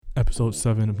episode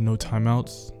 7 of No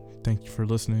Timeouts. Thank you for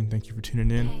listening. Thank you for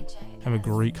tuning in. Have a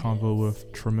great convo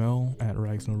with Tramel at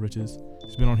Rags No Riches.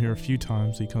 He's been on here a few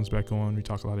times. He comes back on. We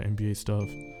talk a lot of NBA stuff.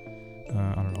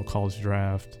 I don't know, college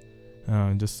draft,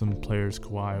 just some players,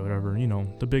 Kawhi, whatever. You know,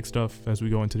 the big stuff as we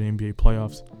go into the NBA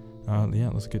playoffs. Yeah,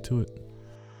 let's get to it. 2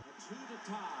 to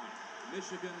tie.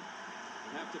 Michigan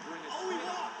would have to bring it.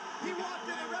 Oh, he walked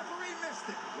and the referee missed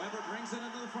it. Weber brings it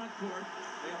into the front court.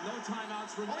 They have no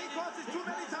timeouts remaining. He causes too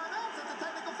many timeouts. That's a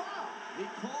technical foul. He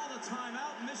called a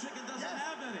timeout. Michigan doesn't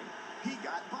have any. He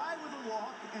got by with a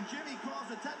walk, and Jimmy calls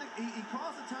a he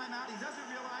calls a timeout. He doesn't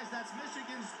realize that's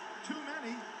Michigan's too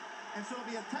many, and so it'll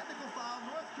be a technical foul.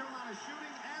 North Carolina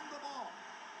shooting and the ball.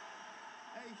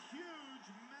 A huge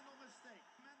mental mistake.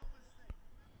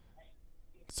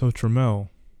 So, Tramel,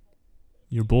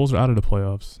 your Bulls are out of the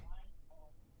playoffs.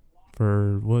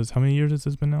 For, how many years has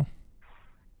this been now?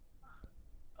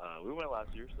 We went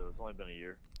last year, so it's only been a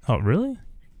year. Oh, really?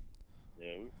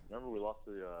 Yeah, remember we lost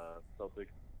to Celtics.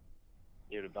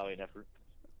 Gave it a valiant effort.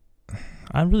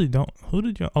 I really don't. Who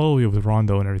did you? Oh, yeah, with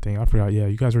Rondo and everything. I forgot. Yeah,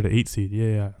 you guys were the 8 seed.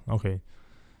 Yeah. Okay.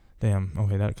 Damn.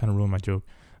 Okay, that kind of ruined my joke.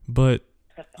 But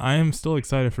I am still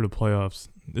excited for the playoffs.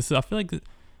 I feel like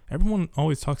everyone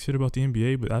always talks shit about the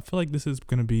NBA, but I feel like this is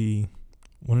going to be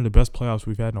one of the best playoffs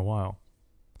we've had in a while.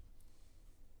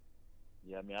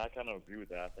 Yeah, I mean, I kind of agree with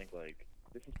that. I think, like,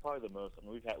 this is probably the most. I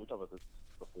mean, we talked about this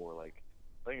before. Like,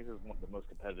 I think this is one of the most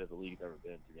competitive the league's ever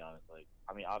been, to be honest. Like,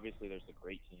 I mean, obviously there's the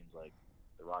great teams like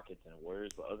the Rockets and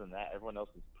Warriors, but other than that, everyone else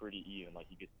is pretty even. Like,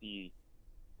 you could see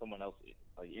anyone else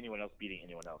beating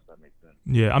anyone else. That makes sense.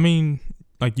 Yeah, I mean,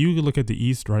 like, you could look at the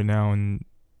East right now, and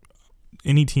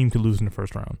any team could lose in the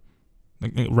first round,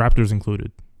 like Raptors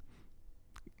included.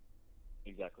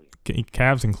 Exactly.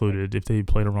 Cavs included if they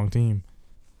played the wrong team.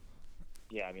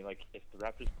 Yeah, I mean, like, if the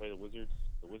Raptors play the Wizards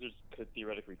could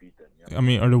theoretically beat them. You know? I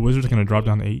mean, are the Wizards going to drop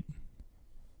down to 8?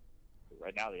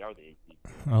 Right now, they are the 8th seed.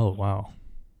 Oh, wow.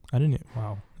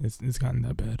 Wow. It's gotten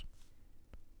that bad.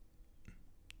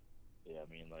 Yeah,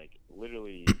 I mean, like,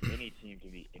 literally any team can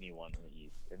beat anyone in the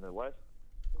East. In the West,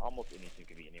 almost any team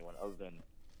can beat anyone other than,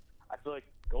 I feel like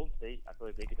Golden State,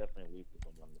 they could definitely lose to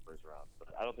someone in the first round. But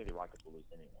I don't think the Rockets will lose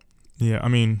to anyone. Yeah, I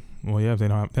mean, well, yeah, if they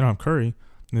don't have Curry.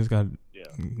 They just got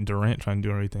Durant trying to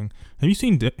do everything. Have you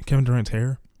seen Kevin Durant's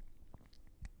hair?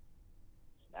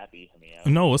 Nappy. I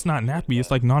mean, no, it's not nappy. It's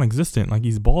like non-existent. Like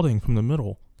he's balding from the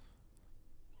middle.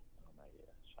 Oh my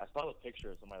gosh! I saw a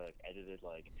picture of somebody like edited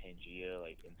like Pangea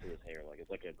like into his hair, like it's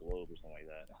like a globe or something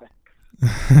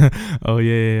like that. Oh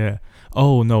yeah.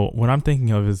 Oh no, what I'm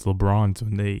thinking of is LeBron's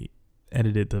when they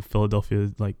edited the Philadelphia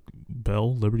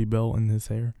Liberty Bell in his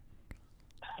hair.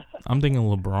 I'm thinking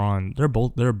LeBron. They're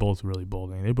both really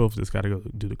balding. They both just got to go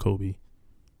do the Kobe.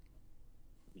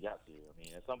 You got to. I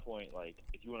mean, at some point, like,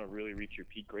 if you want to really reach your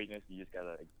peak greatness, you just got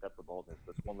to accept the baldness.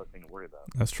 That's one less thing to worry about.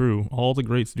 That's true. All the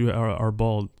greats are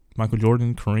bald. Michael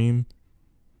Jordan, Kareem.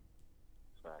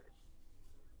 Facts.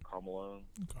 Karl Malone.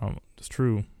 That's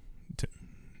true.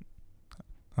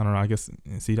 I don't know. I guess,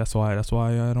 see, that's why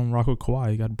I don't rock with Kawhi.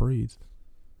 He got braids.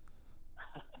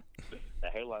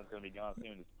 That hairline's going to be gone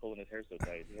soon. Just pulling his hair so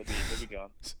tight. He'll be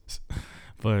gone.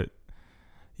 But,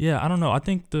 yeah, I don't know. I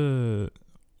think the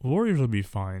Warriors will be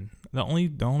fine. The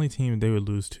only team they would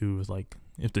lose to is, like,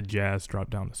 if the Jazz drop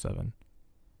down to 7.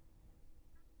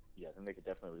 Yeah, I think they could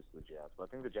definitely lose to the Jazz. But I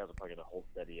think the Jazz are probably going to hold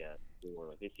steady at 4.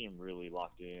 Like, they seem really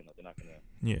locked in. Like, they're not going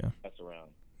to mess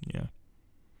around. Yeah.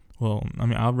 Well, I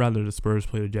mean, I'd rather the Spurs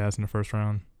play the Jazz in the first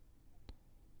round.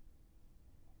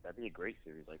 That'd be a great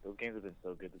series. Like, those games have been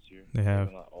so good this year. They have.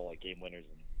 They're all like game winners,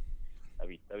 and that'd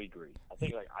be great. I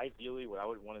think, like, ideally, what I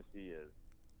would want to see is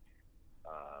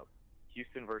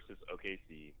Houston versus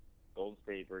OKC, Golden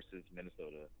State versus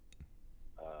Minnesota,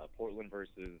 Portland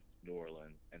versus New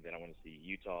Orleans, and then I want to see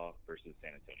Utah versus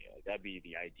San Antonio. Like, that'd be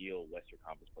the ideal Western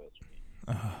Conference playoffs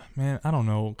for me. Man, I don't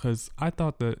know, because I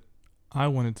thought that I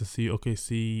wanted to see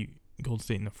OKC Golden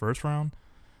State in the first round.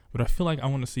 But I feel like I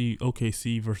want to see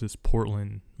OKC versus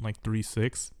Portland like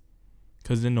 3-6,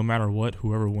 because then no matter what,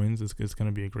 whoever wins is going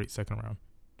to be a great second round.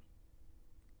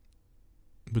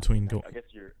 I guess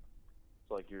you're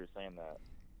saying that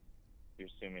you're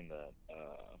assuming that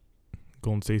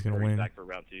Golden State's going to win. Back for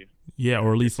round 2. Yeah,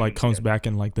 or at least like comes back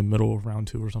in like the middle of round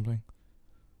 2 or something.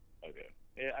 Okay.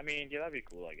 Yeah, I mean, that'd be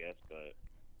cool, I guess, but.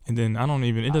 And then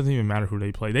it doesn't even matter who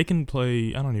they play. They can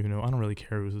play. I don't even know. I don't really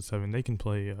care who's the 7. They can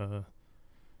play.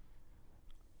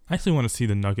 I actually want to see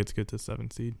the Nuggets get to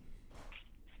 7 seed.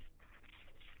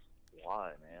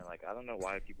 Why, man? Like, I don't know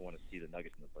why people want to see the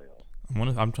Nuggets in the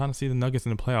playoffs. I'm trying to see the Nuggets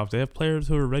in the playoffs. They have players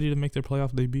who are ready to make their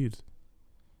playoff debuts.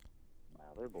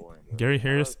 Nah, They're boring. Bro. Gary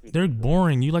Harris, they're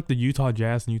boring. You like the Utah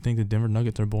Jazz and you think the Denver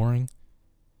Nuggets are boring?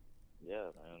 Yeah,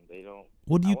 man. They don't.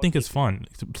 What do you think is fun?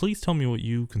 Please tell me what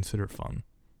you consider fun.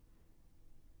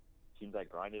 Teams that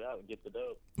grind it out and get the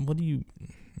dope. What do you?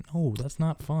 No, that's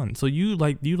not fun. So you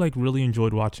really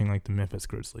enjoyed watching like the Memphis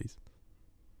Grizzlies?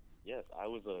 Yes, I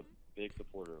was a big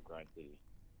supporter of Grind City.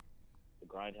 The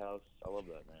Grindhouse, I love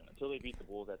that, man. Until they beat the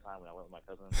Bulls that time when I went with my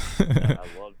cousins,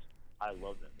 I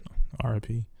loved them.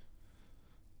 R.I.P.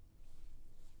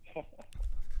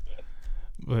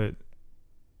 But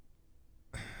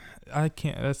I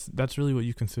can't. That's really what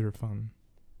you consider fun,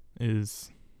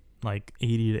 is like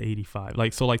 80 to 85.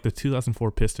 Like so, like the 2004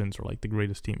 Pistons are like the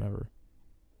greatest team ever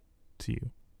to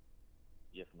you.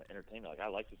 Yeah, from the entertainment, like I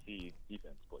like to see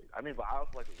defense played. I mean, but I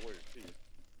also like the Warriors too.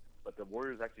 But the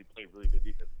Warriors actually play really good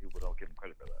defense. People don't give them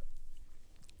credit for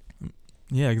that.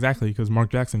 Yeah, exactly. Because Mark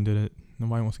Jackson did it.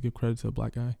 Nobody wants to give credit to a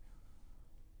black guy.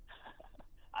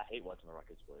 I hate watching the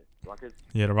Rockets play.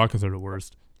 Yeah, the Rockets are the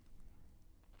worst.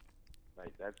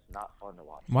 Like that's not fun to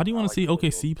watch. Why do you want to see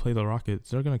OKC play the Rockets?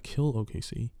 They're gonna kill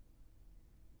OKC.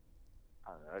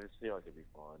 I don't know. I just feel like it'd be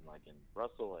fun. Like, and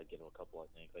Russell, like, get him a couple. I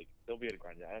think like they'll be able to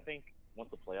grind it. I think once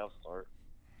the playoffs start,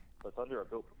 the Thunder are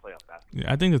built for playoff basketball.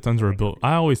 Yeah, I think the Thunder are built.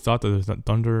 I always thought that the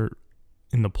Thunder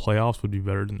in the playoffs would be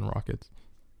better than the Rockets.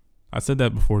 I said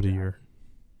that before the year.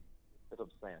 That's what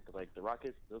I'm saying. Because like the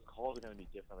Rockets, those calls are gonna be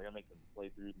different. They're gonna make them play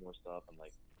through more stuff, and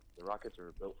like the Rockets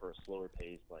are built for a slower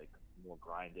pace, like more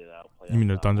grinded out. You mean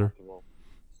the Thunder? Basketball.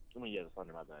 I mean, yeah, the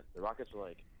Thunder. My bad. The Rockets are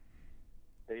like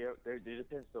they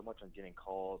depend so much on getting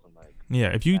calls and like. Yeah,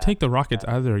 if you take the Rockets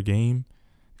out of their game,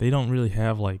 they don't really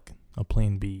have like a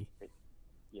plan B.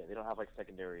 Yeah, they don't have like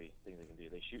secondary things they can do.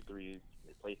 They shoot threes,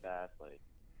 they play fast. Like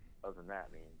other than that,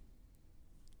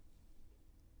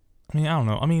 I mean, I don't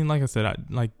know. I mean, like I said,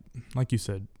 like you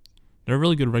said, they're a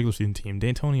really good regular season team.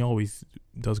 D'Antoni always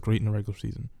does great in the regular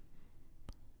season.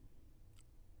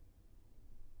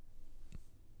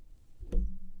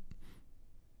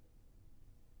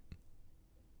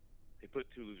 they put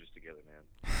two losers together, man.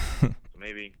 So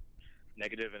maybe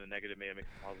negative and a negative may make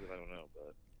a positive. I don't know,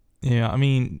 but yeah, I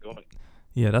mean,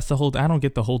 yeah, that's the whole. I don't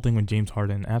get the whole thing with James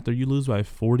Harden. After you lose by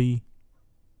 40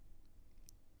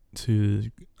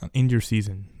 to end your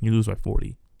season, you lose by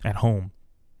 40 at home,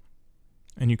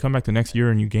 and you come back the next year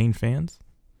and you gain fans.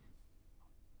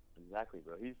 Exactly,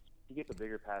 bro. He gets a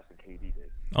bigger pass than KD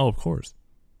did. Oh, of course.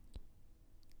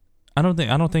 I don't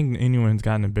think anyone's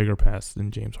gotten a bigger pass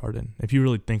than James Harden. If you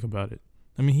really think about it,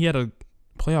 I mean, he had a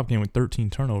playoff game with 13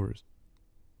 turnovers.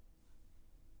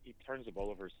 He turns the ball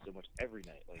over so much every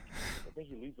night. Like I think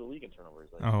he leads the league in turnovers.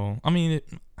 Like, Oh, I mean,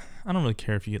 I don't really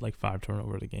care if you get like 5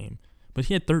 turnovers a game, but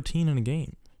he had 13 in a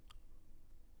game.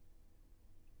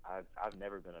 I've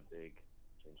never been a big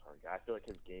James Harden guy. I feel like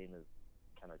his game is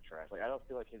kind of trash. Like I don't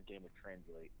feel like his game would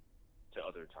translate to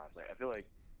other times. Like I feel like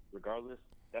regardless,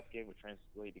 Steph's game would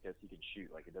translate because he can shoot.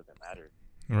 Like it doesn't matter.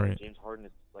 Right. Like, James Harden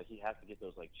is like he has to get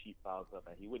those like cheap fouls up,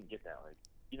 and he wouldn't get that like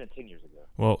even 10 years ago.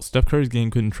 Well, Steph Curry's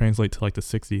game couldn't translate to like the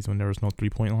 60s when there was no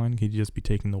 3-point line. He'd just be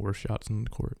taking the worst shots in the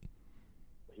court.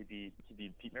 He'd be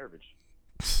Pete Maravich.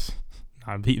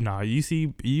 Nah,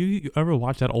 you ever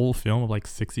watch that old film of like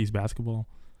 60s basketball?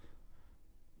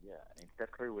 Yeah, and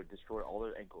Steph Curry would destroy all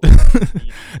their ankles.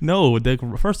 No,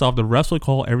 first off, the refs would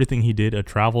call everything he did a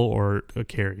travel or a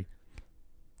carry.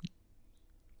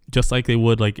 Just like they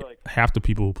would like half the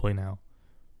people who play now.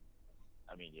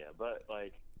 I mean, yeah, but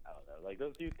like I don't know, like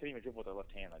those dudes couldn't even dribble with their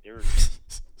left hand. Like they were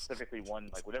specifically one,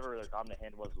 like whatever their dominant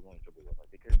hand was the one to dribble with. Like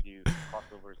they couldn't do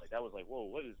crossovers. Like that was like, whoa,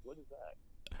 what is that?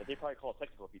 Like they probably call a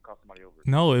technical if you cross somebody over.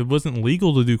 No, it wasn't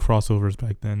legal to do crossovers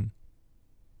back then.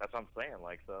 That's what I'm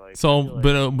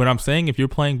saying. But I'm saying if you're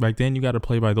playing back then, you got to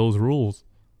play by those rules.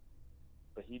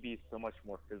 But he'd be so much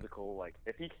more physical. Like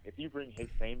if you bring his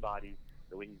same body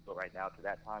the way he's built right now to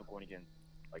that time, going against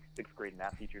like 6th grade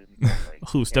math teachers. And stuff, like,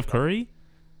 Who? Steph Curry?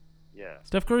 Yeah.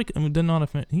 Steph Curry didn't know how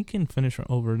to he can finish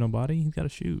over nobody. He's got to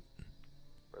shoot.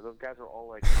 Bro, those guys are all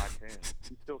like 5'10".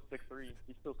 He's still 6'3".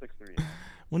 He's still 6'3".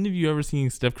 When have you ever seen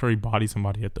Steph Curry body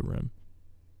somebody at the rim?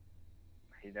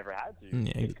 He never had to.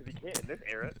 Yeah. Because he can't in this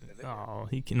era.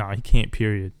 He can't.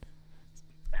 Period.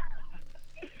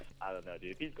 I don't know,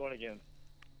 dude. If he's going against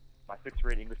my 6th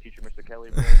grade English teacher, Mr.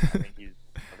 Kelly, bro, I think he's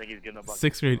getting a bucket.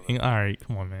 6th grade. All right,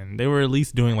 come on, man. They were at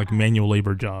least doing like manual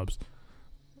labor jobs.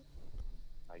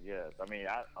 I guess. I mean,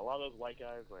 a lot of those white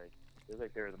guys, like, it was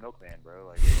like they were the milkman, bro.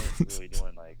 Like, they weren't really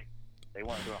doing like, they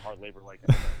weren't doing hard labor like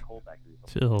that in a coal factory.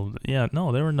 Chill. Yeah,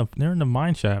 no, they were in the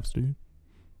mine shafts, dude.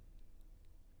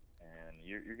 And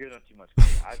you're giving them too much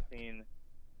credit. I've seen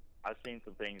I've seen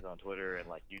some things on Twitter and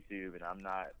like YouTube, and I'm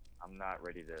not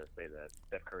ready to say that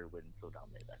Steph Curry wouldn't still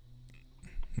dominate that.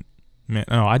 Man,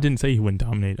 no, I didn't say he wouldn't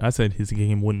dominate. I said his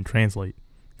game wouldn't translate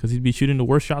because he'd be shooting the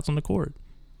worst shots on the court.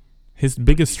 His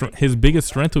biggest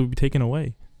strength would be taken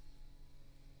away.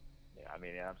 Yeah, I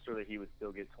mean, I'm sure that he would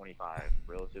still get 25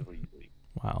 relatively easily.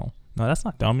 Wow. No, that's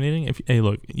not dominating. Hey,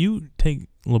 look, you take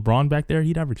LeBron back there,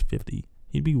 he'd average 50.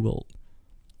 He'd be wilt.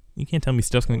 You can't tell me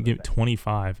Steph's going to give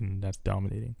 25 and that's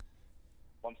dominating.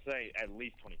 Well, I'm saying at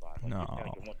least 25. Like, No.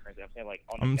 I'm saying like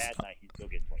on a bad night, he still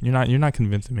gets 25. You're not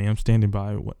convincing me. I'm standing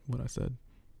by what I said.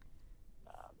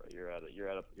 Nah, bro, you're out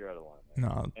of line. Man.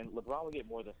 No. And LeBron would get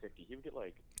more than 50. He would get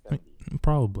like 70.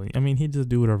 Probably. I mean, he'd just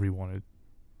do whatever he wanted.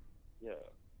 Yeah.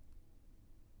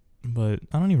 But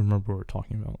I don't even remember what we're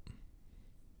talking about.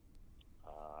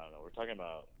 I don't know. We're talking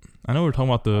about. I know we're talking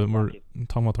about the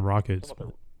Rockets. Rockets. But,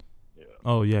 Yeah.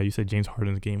 oh yeah, you said James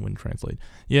Harden's game wouldn't translate.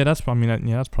 Yeah, that's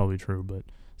probably true. But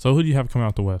so who do you have coming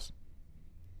out the West?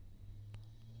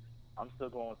 I'm still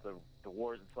going with the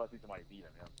Warriors until I see somebody beat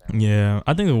them. You know what I'm saying? Yeah,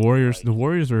 I think the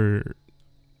Warriors are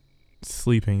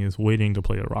sleeping, is waiting to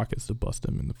play the Rockets to bust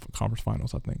them in the conference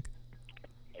finals, I think.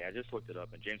 Yeah, I just looked it up,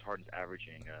 and James Harden's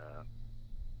averaging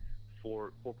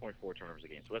 4.4 turnovers a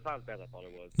game, so that's not as bad as I thought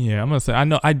it was. Yeah, I'm gonna say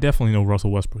I definitely know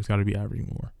Russell Westbrook's got to be averaging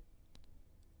more.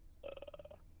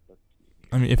 Let's see.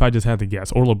 I mean, if I just had to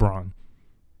guess, or LeBron,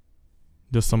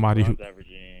 just somebody LeBron's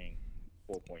averaging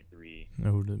 4.3.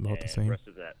 about the same. Russ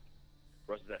is at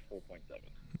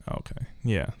 4.7. Okay,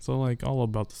 yeah, so like all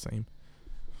about the same.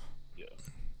 Yeah.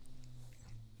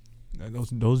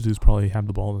 Those dudes probably have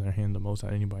the ball in their hand the most out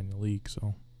of anybody in the league.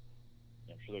 So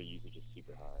I'm sure their usage is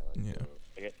super high. Like, yeah. So,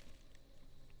 I guess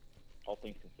all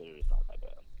things considered, it's not that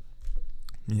bad.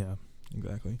 Yeah,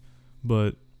 exactly.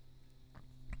 But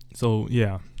so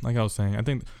yeah, like I was saying, I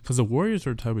think because the Warriors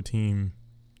are a type of team,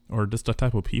 or just the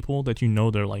type of people that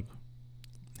they're like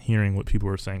hearing what people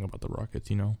are saying about the Rockets.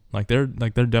 Like they're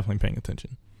definitely paying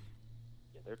attention.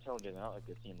 Yeah, they're telling it out like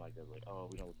they seem like they're like, oh,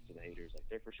 we don't listen to the haters. Like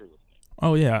they're for sure listening.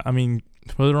 Oh yeah, I mean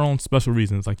for their own special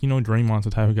reasons. Like Draymond's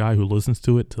the type of guy who listens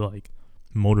to it to like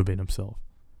motivate himself.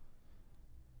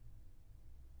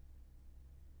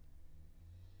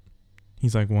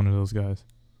 He's like one of those guys.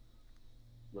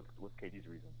 What's KD's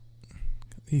reason?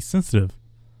 He's sensitive.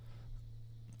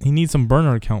 He needs some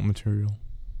burner account material.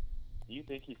 Do you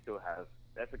think he still has?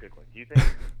 That's a good question. Do you think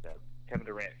that Kevin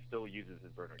Durant still uses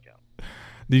his burner account?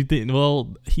 Do you think?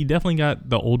 Well, he definitely got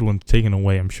the old ones taken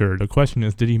away, I'm sure. The question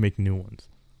is, did he make new ones?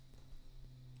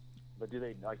 But do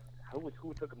they like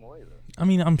who took them away though? I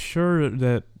mean, I'm sure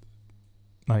that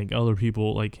like other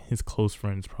people, like his close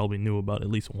friends, probably knew about at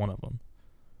least one of them.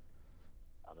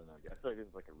 I don't know. I feel like this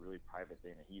is like a really private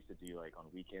thing that he used to do like on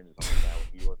weekends or something like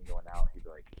that when he wasn't going out. He'd be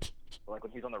like, or like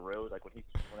when he's on the road, like when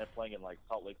they're playing in like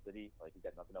Salt Lake City, like he's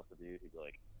got nothing else to do. He'd be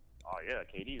like, oh yeah,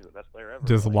 KD's the best player ever.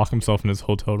 Just like, lock himself in his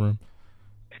hotel room.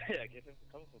 Yeah, give him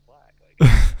some slack. Like,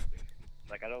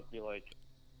 like I don't feel like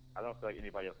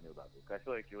anybody else knew about this. I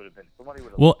feel like it would have been somebody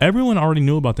would have. Well, everyone already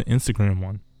knew about the Instagram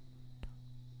one.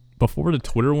 Before the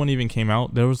Twitter one even came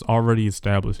out, there was already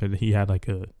established that he had like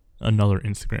another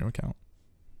Instagram account,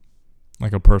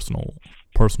 like a personal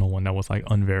one that was like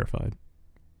unverified.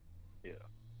 Yeah.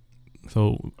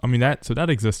 So I mean that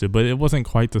existed, but it wasn't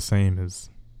quite the same as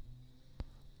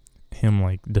him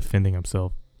like defending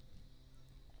himself.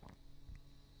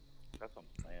 That's what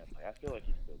I'm saying. Like I feel like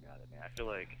he still got it, man. I feel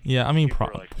like. Yeah, I mean,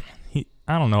 like,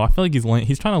 I don't know. I feel like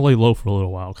he's trying to lay low for a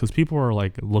little while because people are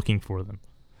like looking for them.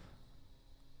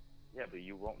 Yeah, but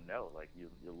you won't know. Like you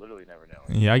literally never know.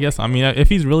 Yeah, I guess. I mean, if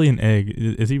he's really an egg,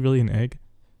 is he really an egg,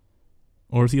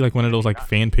 or is he like one of those like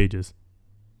fan pages?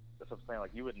 That's what I'm saying.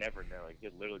 Like you would never know. Like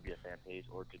it could literally be a fan page,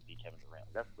 or it could be Kevin Durant.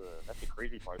 That's the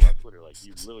crazy part about Twitter. Like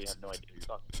you literally have no idea who you're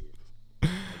talking to.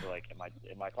 Like am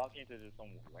I talking to just some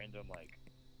random like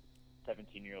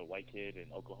 17-year-old white kid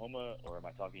in Oklahoma, or am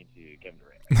I talking to Kevin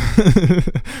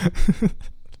Durant?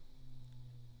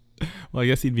 Well, I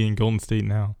guess he'd be in Golden State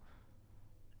now.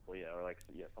 Well, yeah, or like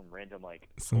some random like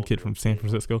some kid from San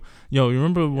Francisco. Yo, you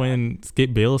remember when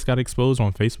Skip Bayless got exposed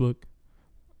on Facebook?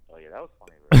 Oh yeah, that was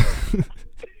funny,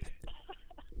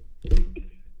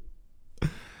 bro.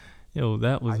 Yo,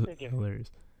 that was hilarious.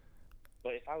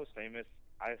 But if I was famous,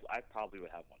 I probably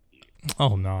would have one too.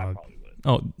 Oh no! I probably would.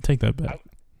 Oh, take that back.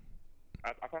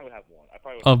 I probably would have one.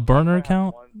 A burner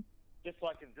account? Just so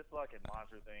I can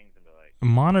monitor things and be like.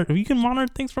 Monitor? You can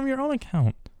monitor things from your own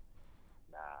account.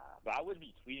 Nah, but I wouldn't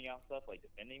be tweeting out stuff like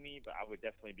defending me, but I would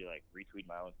definitely be like retweeting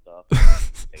my own stuff,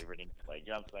 favoriting, like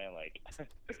you know what I'm saying, like.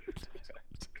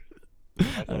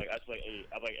 I'm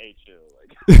like, hey, chill,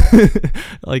 like.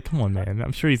 Like, come on, man.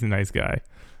 I'm sure he's a nice guy.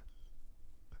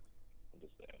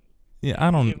 Yeah, I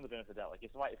Give don't. him the benefit of the doubt. Like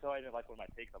if somebody didn't like one of my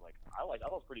takes, I'm like, I thought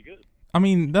it was pretty good. I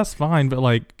mean, that's fine, but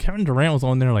like Kevin Durant was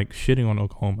on there like shitting on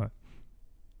Oklahoma.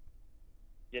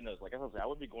 Yeah, no, it's like I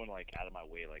wouldn't be going like out of my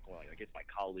way, like going like against my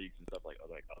colleagues and stuff like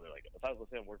other if I was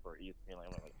let's say I work for ESPN, like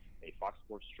I'm like, hey, Fox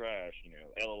Sports trash,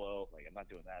 LOL. Like I'm not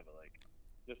doing that, but like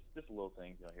just little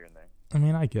things, here and there. I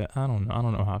mean, I don't know. I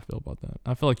don't know how I feel about that.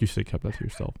 I feel like you should have kept that to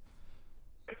yourself.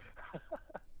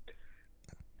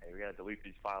 Hey, we gotta delete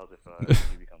these files if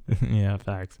you become. Yeah,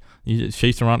 facts.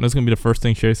 Shea Serrano. That's gonna be the first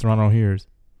thing Shea Serrano hears.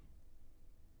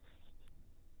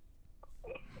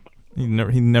 He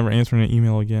never answering an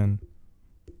email again.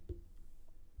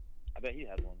 I bet he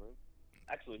has one, bro.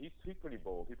 Actually, he's pretty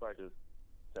bold. He probably just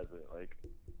says it like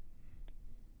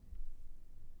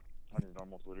on his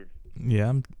normal Twitter.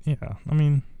 Yeah, I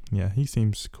mean, yeah, he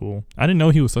seems cool. I didn't know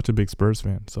he was such a big Spurs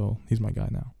fan, so he's my guy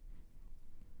now.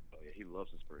 Oh yeah, he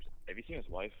loves the Spurs. Have you seen his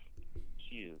wife?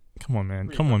 She is. Come on, man.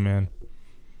 Come on, man.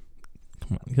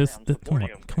 Come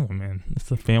on, man.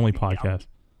 It's a family podcast.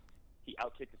 He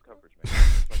outkicked his coverage, man.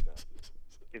 Like that.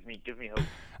 Gives me hope.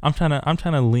 I'm trying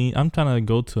to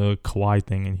go to a Kawhi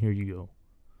thing, and here you go.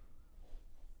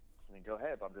 I mean, go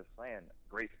ahead. But I'm just saying,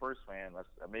 great Spurs fan.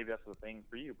 Maybe that's the thing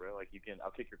for you, bro. Like you can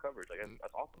outkick your coverage. Like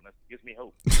that's awesome. That gives me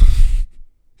hope.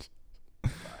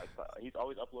 He's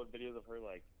always uploaded videos of her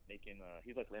like making.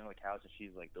 He's like laying on the couch and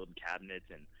she's like building cabinets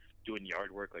and doing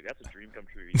yard work. Like that's a dream come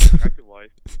true. He's an attractive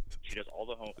wife. She does all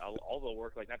the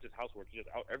work, like not just housework. She does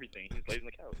everything. He just lays on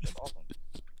the couch. That's awesome.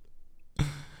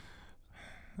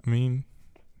 I mean,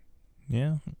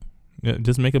 yeah,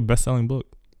 just make a best-selling book.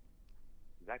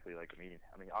 Exactly. Like I mean,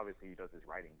 obviously he does his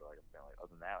writing, but like other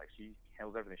than that, like she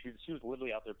handles everything. She was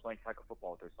literally out there playing tackle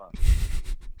football with her son.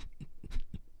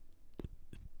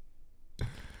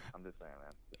 I'm just saying,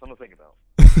 man. It's something to think about.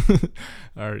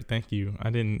 All right, thank you.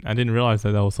 I didn't realize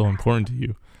that was so important to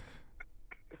you.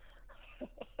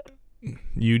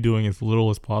 You doing as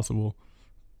little as possible.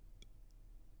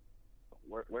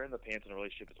 Wearing the pants in a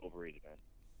relationship is overrated, man.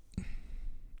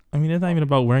 I mean, it's not even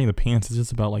about wearing the pants. It's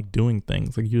just about like doing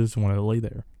things. Like you just want to lay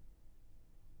there.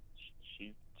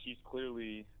 She's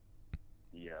clearly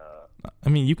the. I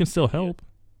mean, you can still help.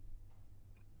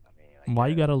 I mean, why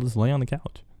you gotta just lay on the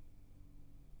couch?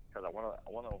 Because I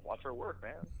wanna watch her work,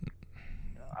 man.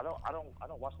 I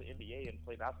don't watch the NBA and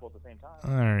play basketball at the same time.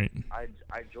 All right.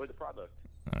 I enjoy the product.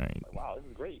 All right. Like, wow, this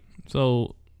is great.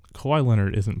 So Kawhi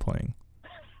Leonard isn't playing,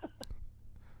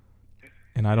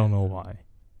 and I don't know why.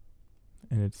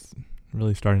 And it's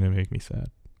really starting to make me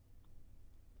sad.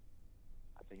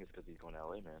 I think it's because he's going to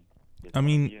LA, man. I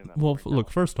mean, well, look.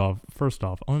 First off,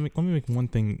 let me make one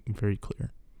thing very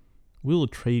clear. We will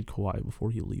trade Kawhi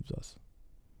before he leaves us.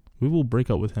 We will break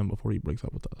up with him before he breaks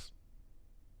up with us.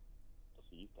 What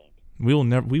do you think? We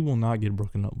will not get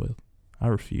broken up with. I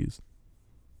refuse.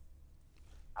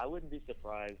 I wouldn't be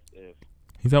surprised if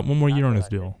he's got one more year on his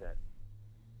deal.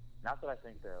 Not that I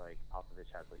think that like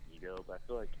Popovich has like ego, but I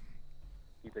feel like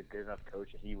he's a good enough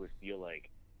coach and he would feel like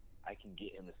I can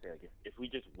get him to stay. Like if we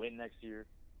just win next year,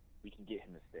 we can get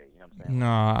him to stay. You know what I'm saying?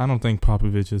 Nah, I don't think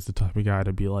Popovich is the type of guy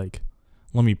to be like,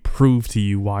 let me prove to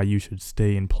you why you should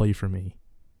stay and play for me.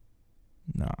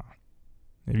 Nah.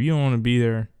 If you don't want to be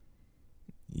there,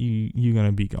 you're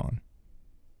gonna be gone.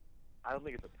 I don't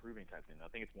think it's a proving type thing. I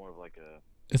think it's more of like a.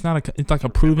 It's not a. It's like a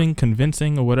proving,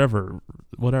 convincing, or whatever.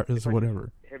 It's like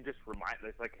whatever. Him just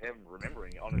It's like him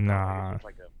remembering on his Nah. It's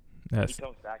like he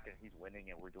comes back and he's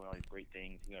winning and we're doing all these great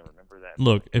things. He's gonna remember that.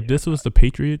 Look, if this was the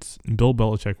Patriots, Bill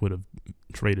Belichick would have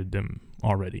traded them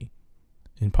already.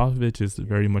 And Popovich is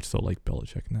very much so like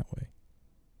Belichick in that way.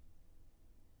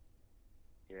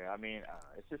 Yeah, I mean,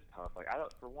 it's just tough. Like,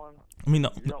 for one, I mean,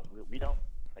 we don't,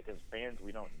 like, as fans,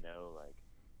 we don't know, like,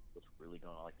 what's really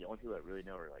going on. Like, the only people that really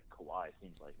know are, like, Kawhi, it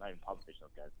seems like. Not even Popovich, those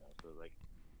guys know. So, like,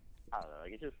 I don't know.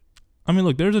 Like, it's just. I mean,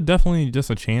 look, there's definitely just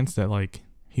a chance that, like,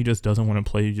 he just doesn't want to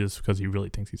play just because he really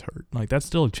thinks he's hurt. Like, that's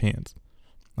still a chance.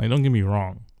 Like, don't get me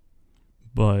wrong.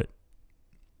 But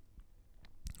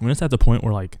when it's at the point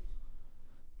where, like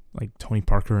Tony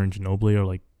Parker and Ginobili are,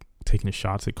 like, taking the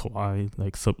shots at Kawhi,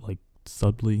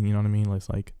 subtly, you know what I mean? It's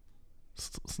like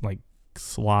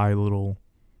sly little,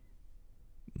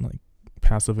 like,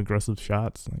 passive aggressive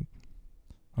shots. Like,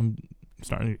 I'm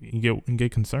starting to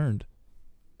get concerned.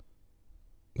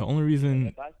 The only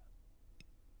reason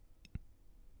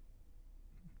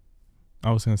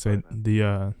I was gonna say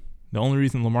the only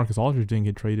reason LaMarcus Aldridge didn't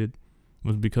get traded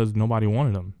was because nobody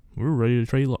wanted him. We were ready to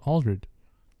trade Aldridge.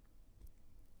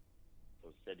 So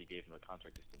instead, he gave him a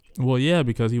contract extension. Well, yeah,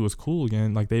 because he was cool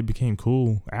again. Like, they became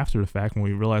cool after the fact when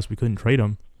we realized we couldn't trade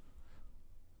him.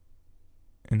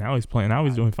 And now he's playing. Now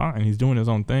he's doing fine. He's doing his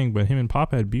own thing. But him and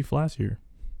Pop had beef last year.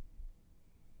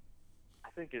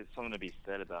 think it's something to be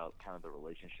said about kind of the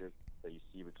relationship that you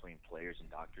see between players and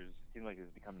doctors. It seems like it's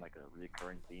become like a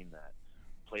recurring theme that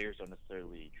players don't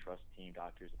necessarily trust team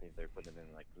doctors. I think they're putting them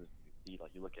in like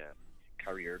like you look at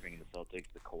Kyrie Irving and the Celtics,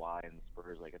 the Kawhi and the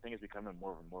Spurs. Like I think it's becoming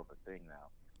more and more of a thing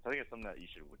now. So I think it's something that you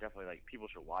should definitely like people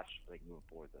should watch like moving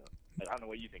forward though. Like, I don't know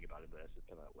what you think about it, but that's just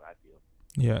kind of what I feel.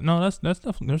 Yeah, no, that's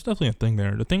definitely there's definitely a thing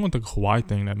there. The thing with the Kawhi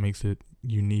thing that makes it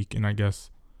unique, and I guess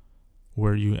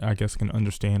where you can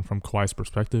understand from Kawhi's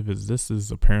perspective is this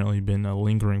has apparently been a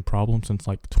lingering problem since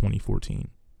like 2014.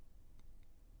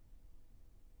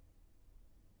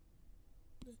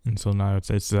 And so now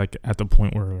it's like at the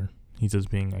point where he's just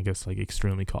being, I guess, like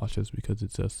extremely cautious because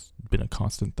it's just been a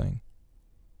constant thing.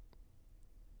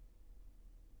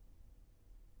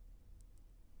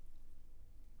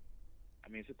 I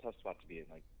mean, it's a tough spot to be in.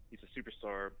 Like, he's a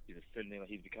superstar. He's ascending. Like,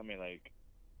 he's becoming like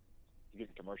he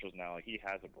gets commercials now. Like, he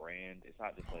has a brand. It's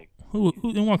not just like Who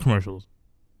in what commercials?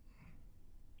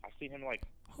 I've seen him like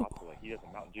pop to, like he has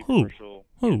a Mountain Dew Who? commercial.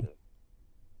 Who?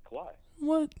 Kawhi.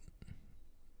 What?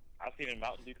 I've seen him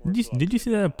Mountain Dew commercial. Did you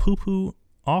see that poo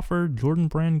offer Jordan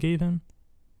Brand gave him?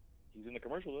 He's in the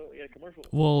commercial though. Yeah, commercial.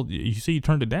 Well, you see, he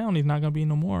turned it down. He's not gonna be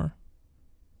no more.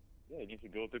 Yeah, he needs to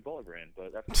go with Big Baller Brand,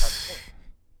 but that's not the point.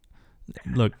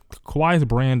 Look, Kawhi's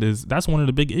brand that's one of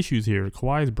the big issues here.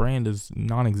 Kawhi's brand is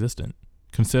non-existent,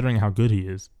 considering how good he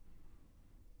is.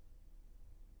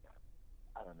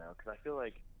 I don't know, because I feel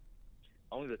like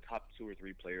only the top 2 or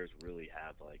 3 players really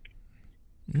have like.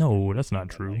 No, that's not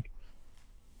true. Like,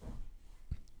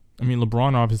 I mean,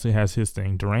 LeBron obviously has his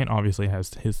thing. Durant obviously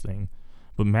has his thing.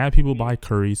 But mad people buy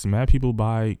Curry's. Mad people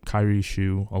buy Kyrie's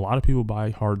shoe. A lot of people buy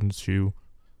Harden's shoe.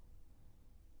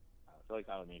 I feel like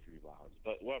I don't need to be Harden's.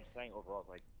 But what I'm saying overall is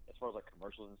like, as far as like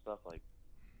commercials and stuff, like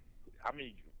how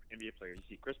many NBA players you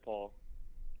see? Chris Paul.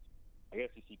 I guess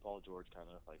you see Paul George kind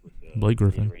of like with the Blake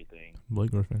Griffin. Gatorade thing. Blake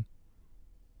Griffin.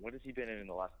 What has he been in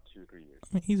the last 2 or 3 years? I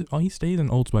mean, he stays in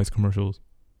Old Spice commercials.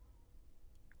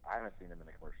 I haven't seen him in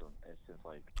a commercial since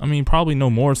like. I mean, probably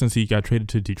no more since he got traded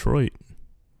to Detroit.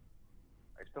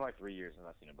 It's been like 3 years since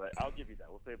I've seen him, but I'll give you that.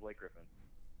 We'll say Blake Griffin.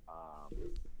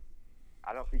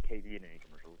 I don't see KD in any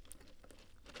commercials.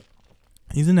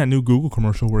 He's in that new Google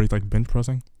commercial where he's like bench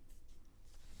pressing.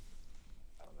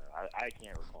 I don't know. I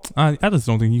can't recall. I just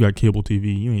don't think you got cable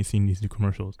TV. You ain't seen these new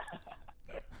commercials.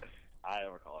 I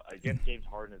don't recall. I guess James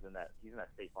Harden is in that. He's in that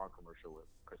State Farm commercial with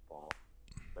Chris Paul.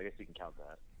 So I guess you can count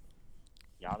that.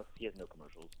 Giannis, he has no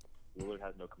commercials. Lillard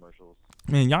has no commercials.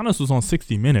 Man, Giannis was on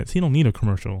 60 Minutes. He don't need a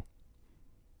commercial.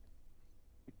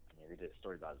 I mean, they did a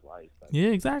story about his life. But Yeah,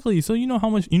 exactly. So you know how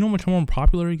much more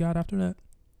popular he got after that?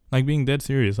 Like, being dead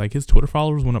serious. Like, his Twitter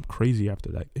followers went up crazy after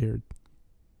that aired.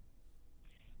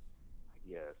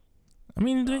 yes. I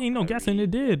mean, there ain't no guessing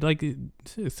it did. Like,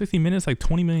 60 Minutes, like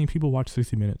 20 million people watch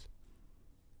 60 Minutes.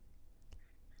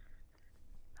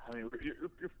 I mean,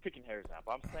 you're picking hairs now,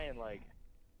 but I'm saying like,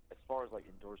 as far as like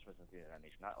endorsements and things of that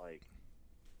nature, not like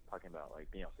talking about like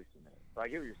being on 60 Minutes. So I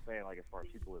get what you're saying, like as far as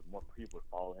more people would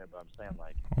follow him, but I'm saying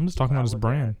like. I'm just talking about his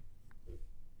brand.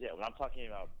 Yeah, when I'm talking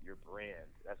about your brand,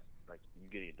 that's like you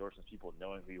getting endorsements, people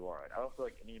knowing who you are. I don't feel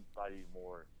like anybody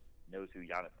more knows who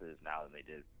Giannis is now than they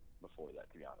did before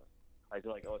that, to be honest. I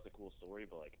feel like, oh, it's a cool story,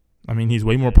 but like. I mean, he's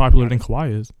way more popular than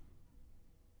Kawhi is.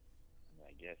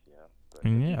 I guess, yeah.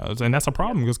 But And that's a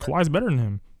problem because Kawhi's better than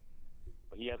him.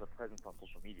 But he has a presence on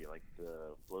social media, like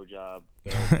the blowjob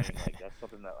thing. Like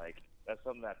that's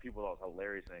something that people thought was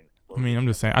hilarious thing. I mean, I'm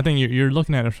just saying. I think you're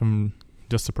looking at it from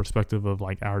just the perspective of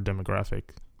like our demographic.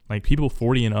 Like people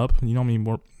 40 and up, you know what I mean?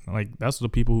 More like that's the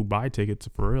people who buy tickets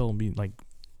for real. Be like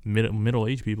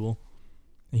middle-aged people.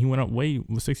 And he went up way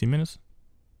with 60 Minutes.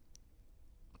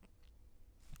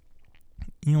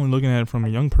 You're only looking at it from a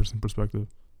young person perspective.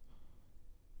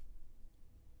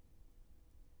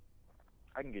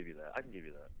 I can give you that.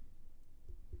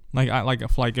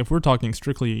 Like if we're talking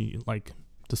strictly like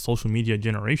the social media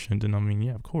generation, then I mean,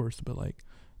 yeah, of course. But like,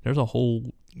 there's a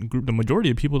whole group. The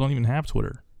majority of people don't even have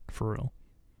Twitter for real.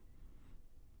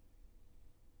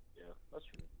 Yeah, that's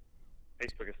true.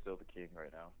 Facebook is still the king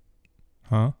right now.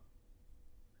 Huh?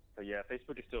 So yeah,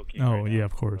 Facebook is still king. Oh right yeah, now,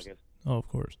 of course. I guess. Oh, of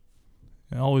course.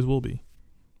 It always will be.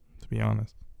 To be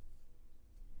honest.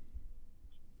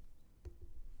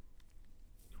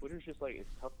 Twitter's just like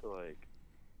it's tough to like.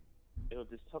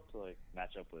 It's tough to like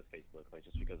match up with Facebook, like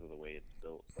just because of the way it's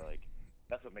built. But, like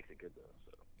that's what makes it good, though.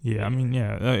 So. Yeah, I mean,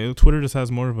 yeah. Twitter just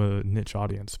has more of a niche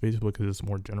audience. Facebook is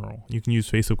more general. You can use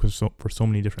Facebook for so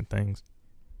many different things.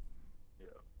 Yeah.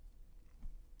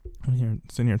 I'm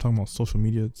sitting here talking about social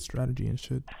media strategy and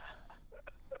shit.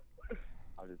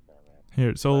 I'm just saying, man.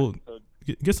 Here, so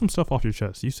get some stuff off your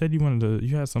chest. You said you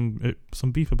had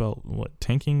some beef about what,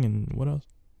 tanking and what else?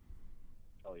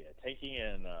 Oh yeah, tanking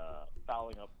and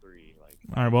fouling up 3. Like.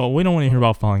 All right. Well, we don't want to hear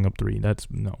about fouling up 3. That's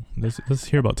no. Let's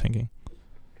hear about tanking.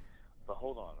 But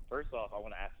hold on. First off, I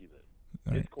want to ask you this: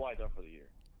 All Is right. Kawhi done for the year?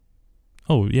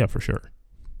 Oh yeah, for sure.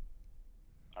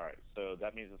 All right. So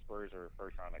that means the Spurs are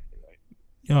first round next year, right?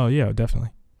 Oh yeah, definitely.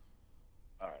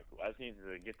 All right. Cool. I just need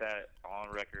to get that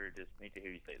on record. Just need to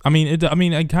hear you say that. I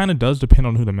mean, it kind of does depend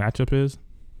on who the matchup is,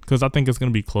 because I think it's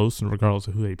going to be close regardless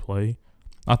of who they play.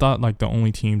 I thought like the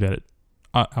only team that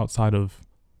outside of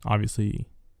obviously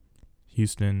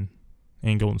Houston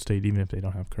and Golden State, even if they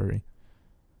don't have Curry,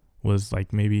 was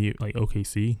like maybe like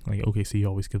OKC. Like OKC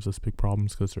always gives us big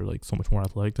problems because they're like so much more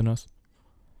athletic than us.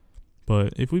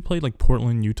 But if we played like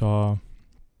Portland, Utah,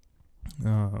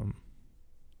 I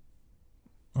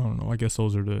don't know. I guess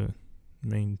those are the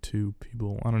main 2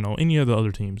 people. I don't know any of the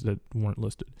other teams that weren't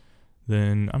listed.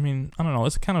 Then I mean, I don't know.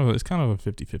 It's kind of a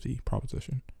 50-50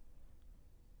 proposition.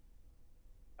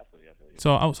 I feel you.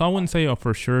 So I wouldn't say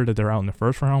for sure that they're out in the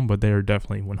first round, but they're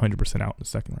definitely 100% out in the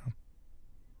second round.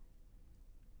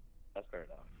 That's fair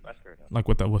enough. Like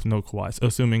with no Kawhi,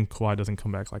 assuming Kawhi doesn't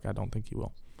come back. Like I don't think he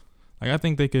will. Like I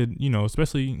think they could,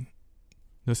 especially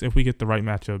this if we get the right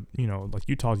matchup. Like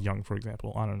Utah's young, for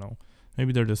example. I don't know.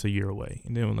 Maybe they're just a year away,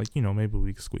 and then like maybe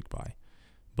we could squeak by.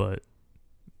 But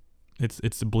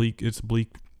it's bleak. It's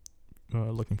bleak.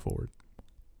 Looking forward.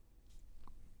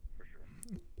 For sure.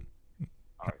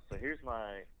 All right. So here's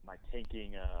my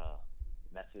tanking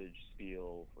message,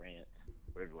 spiel, rant,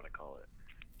 whatever you want to call it.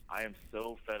 I am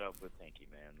so fed up with tanking,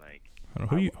 man.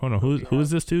 Like, hold on. Who is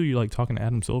this to? You like talking to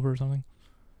Adam Silver or something?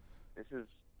 This is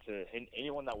to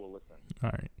anyone that will listen.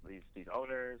 All right. These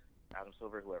owners, Adam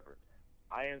Silver, whoever.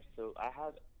 I had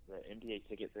the NBA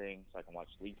ticket thing so I can watch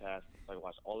League Pass, so I can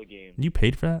watch all the games. You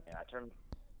paid for that? And I turned.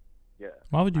 Yeah.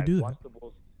 Why would you do that?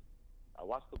 I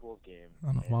watched the Bulls game. I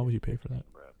don't know. Why would you pay for that?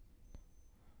 Bro.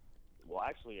 Well,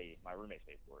 actually, my roommate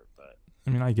paid for it, but.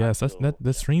 I mean, I guess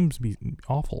the streams be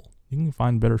awful. You can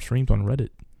find better streams on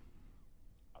Reddit.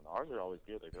 Ours are always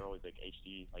good. Like they're always like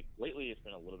HD. Like lately, it's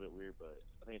been a little bit weird, but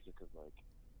I think it's just because like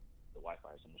the Wi-Fi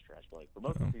is so much trash. But like for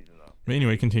most of the season, though. But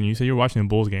anyway, continue. You say you're watching the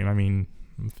Bulls game. I mean,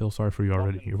 I feel sorry for you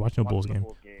already. You're watching a Bulls game.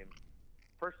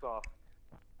 First off,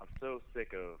 I'm so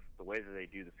sick of the way that they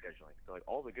do the scheduling. So like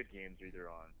all the good games are either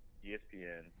on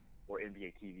ESPN or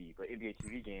NBA TV, but NBA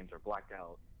TV games are blacked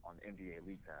out on NBA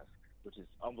League Pass, which is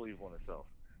unbelievable in itself.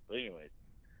 But anyways,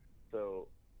 so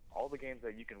all the games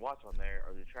that you can watch on there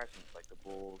are the attractions like the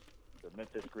Bulls, the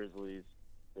Memphis Grizzlies,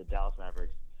 the Dallas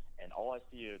Mavericks, and all I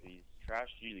see are these trash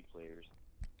G League players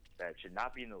that should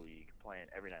not be in the league playing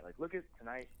every night. Like, look at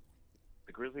tonight,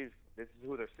 the Grizzlies, this is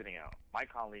who they're sitting out. Mike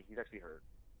Conley, he's actually hurt.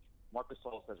 Marc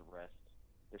Gasol says rest.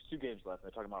 There's 2 games left,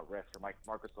 and they're talking about rest for Marc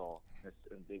Gasol. And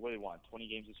what do they want, 20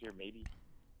 games this year, maybe?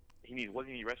 What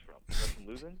do you need rest from? Rest from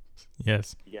losing?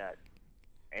 Yes. You got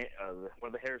one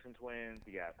of the Harrison twins.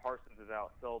 You got Parsons is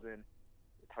out. Selden.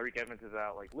 Tyreke Evans is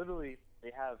out. Like, literally,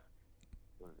 they have,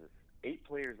 8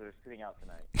 players that are sitting out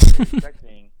tonight. They're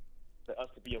expecting us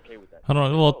to be okay with that. Hold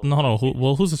on.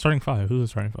 Well, who's the starting 5? Who's the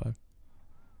starting 5?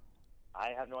 I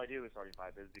have no idea who the starting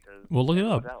 5 is because. Well, look it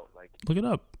up. Like, look it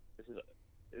up.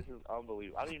 This is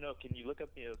unbelievable. I don't even know. Can you look up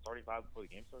the starting 5 before the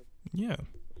game starts? Yeah.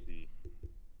 Let's see.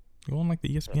 Go on like the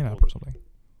ESPN app or something.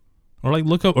 Or like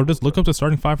look up the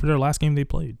starting 5 for their last game they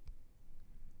played.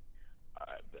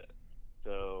 Alright, bet.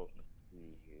 So let's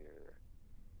see here.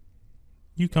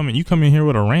 You come in here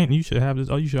with a rant. You should have this.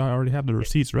 Oh, you should already have the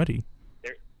receipts ready.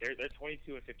 They're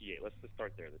 22 and 58. Let's just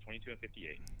start there. They're 22 and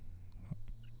 58. Let's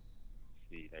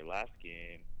see their last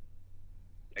game.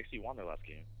 They actually won their last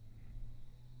game.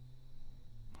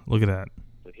 Look at that.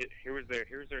 So here's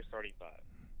their starting 5.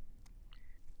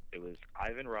 It was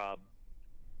Ivan Robb,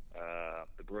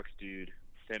 the Brooks dude,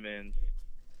 Simmons,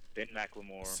 Ben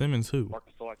McLemore. Simmons who? Marc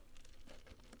Gasol.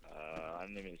 I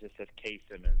don't even. It just says K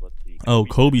Simmons. Let's see.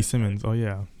 Kobe Simmons. Oh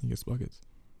yeah, he gets buckets.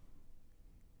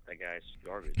 That guy's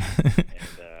garbage.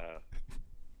 And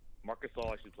Marc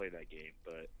Gasol actually played that game,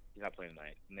 but he's not playing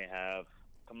tonight. And they have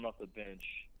coming off the bench.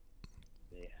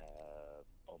 They have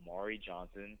Omari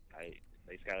Johnson.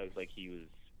 This guy looks like he's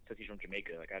from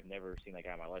Jamaica. Like I've never seen that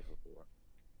guy in my life before.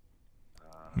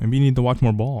 Maybe you need to watch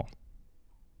more ball.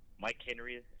 Mike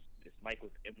Henry is Mike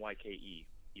with MYKE.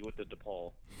 He went to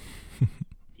DePaul.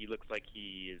 He looks like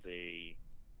he is a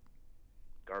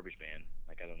garbage man.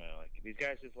 Like I don't know. Like these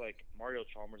guys just like Mario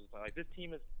Chalmers. Like this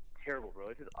team is terrible, bro.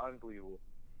 This is unbelievable.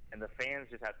 And the fans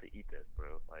just have to eat this,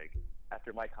 bro. Like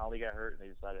after Mike Conley got hurt and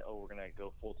they decided, we're gonna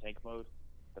go full tank mode.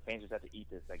 The fans just have to eat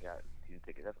this. That got season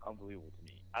tickets. That's unbelievable to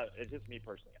me. It's just me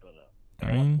personally. I don't know.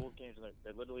 They lost both games, and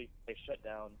they shut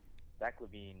down Zach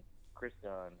LaVine, Chris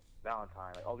Dunn,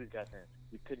 Valentine, like all these guys, and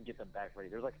we couldn't get them back ready.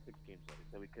 There was like 6 games ready,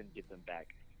 so we couldn't get them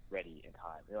back ready in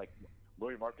time. They're like,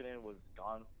 Lauri Markkanen was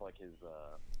gone for like his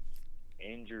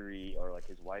injury or like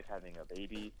his wife having a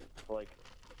baby for like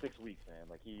 6 weeks, man.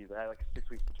 Like he had like 6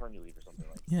 weeks paternity leave or something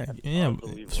like. Yeah.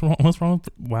 What's wrong?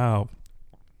 Wow.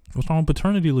 What's wrong with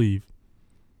paternity leave?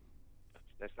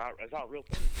 That's not real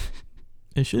thing.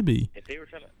 It should be. If they were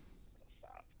trying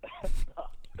to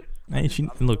stop. Hey,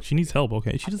 she needs help.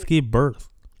 Okay, she just gave birth.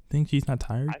 Think she's not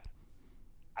tired?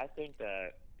 I think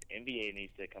that NBA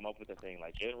needs to come up with a thing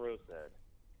like Jalen Rose said,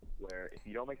 where if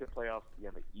you don't make the playoffs, you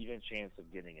have an even chance of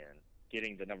getting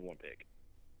the number 1 pick.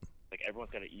 Like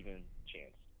everyone's got an even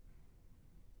chance.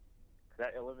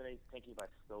 That eliminates tanking by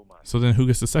so much. So then, who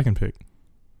gets the second pick?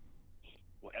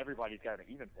 Well, everybody's got an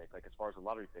even pick, like as far as the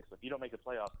lottery picks. So if you don't make the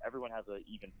playoffs, everyone has an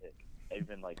even pick.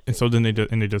 Even like. And so then they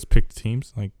just pick the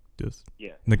teams like this.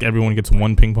 Yeah. Like everyone gets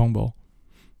 1 ping pong ball.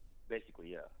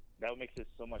 Basically, yeah. That makes it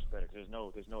so much better. Cause there's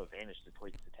no advantage to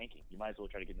tanking. You might as well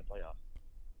try to get in the playoffs.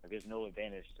 Like there's no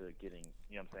advantage to getting,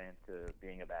 you know what I'm saying, to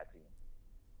being a bad team.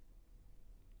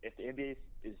 If the NBA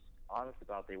is honest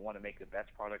about they want to make the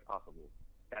best product possible,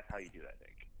 that's how you do that, I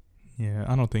think. Yeah,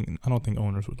 I don't think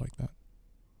owners would like that.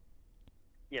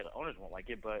 Yeah, the owners won't like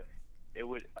it, but it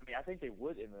would. I mean, I think they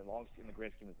would in the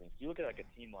grand scheme of things. You look at like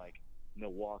a team like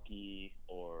Milwaukee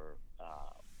or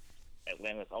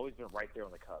Atlanta. It's always been right there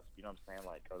on the cusp. You know what I'm saying?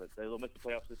 Like, they'll miss the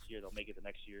playoffs this year. They'll make it the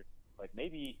next year. Like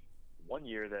maybe one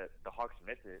year that the Hawks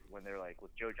miss it when they're like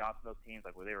with Joe Johnson, those teams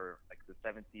like where they were like the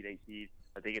 7th seed, 8th seed,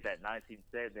 but they get that 9th seed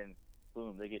instead. Then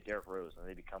boom, they get Derrick Rose and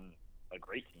they become a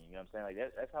great team. You know what I'm saying?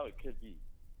 Like that's how it could be.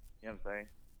 You know what I'm saying?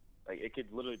 Like it could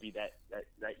literally be that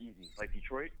easy. Like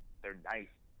Detroit, they're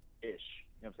nice-ish.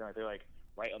 You know what I'm saying? Like they're like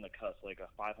right on the cusp, like a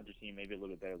 500 team, maybe a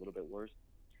little bit better, a little bit worse.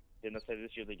 Then let's say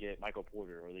this year they get Michael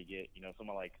Porter or they get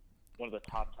someone like one of the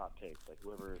top picks, like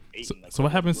whoever. So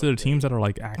what happens to the teams that are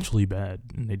like actually bad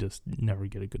and they just never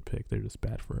get a good pick? They're just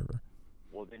bad forever.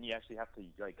 Well, then you actually have to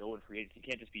like go and free agency. You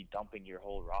can't just be dumping your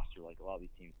whole roster like a lot of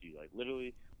these teams do. Like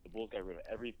literally, the Bulls got rid of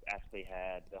every asset they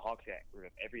had. The Hawks got rid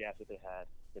of every asset they had.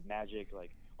 The Magic,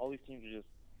 like all these teams are just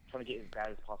trying to get as bad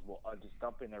as possible, just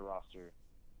dumping their roster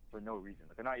for no reason.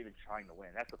 Like they're not even trying to win.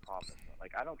 That's the problem.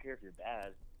 Like I don't care if you're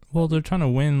bad. Well, they're trying to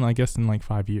win, I guess, in like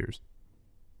 5 years.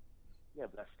 Yeah,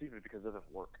 but that's stupid because it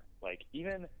doesn't work. Like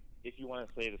even if you want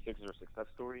to say the Sixers are a success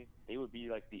story, they would be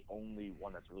like the only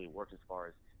one that's really worked as far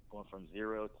as going from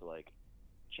 0 to like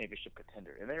championship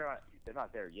contender, and they're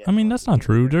not there yet. I mean, that's not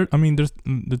true. There's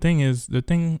the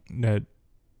thing that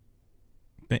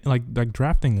like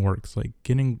drafting works. Like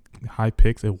getting high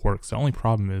picks, it works. The only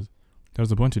problem is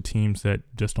there's a bunch of teams that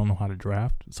just don't know how to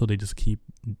draft, so they just keep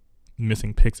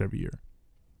missing picks every year.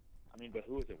 I mean, but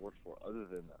who has it worked for other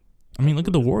than them? I mean, look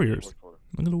at the Warriors.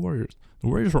 Look at the Warriors. The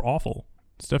Warriors were awful.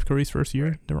 Steph Curry's first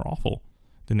year, they were awful.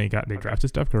 Then they drafted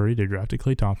Steph Curry, they drafted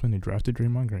Klay Thompson, they drafted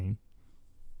Draymond Green.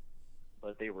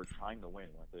 But they were trying to win,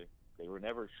 weren't they? They were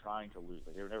never trying to lose.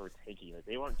 Like they were never taking. Like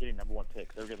they weren't getting number 1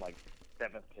 picks. They were getting like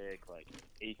 7th pick, like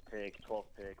 8th pick, 12th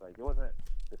pick. Like it wasn't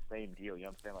the same deal. You know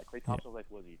what I'm saying? Like Klay Thompson was like,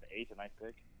 was he the 8th or 9th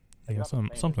pick? Like, yeah,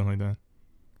 something like that.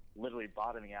 Literally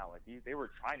bottoming out. Like they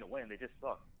were trying to win. They just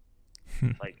sucked.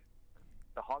 Like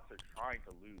the Hawks are trying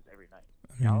to lose every night.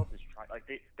 Dallas is trying. Like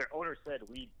their owner said,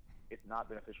 it's not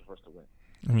beneficial for us to win.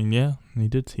 I mean, yeah, he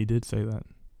did say that.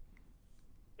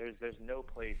 There's no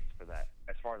place for that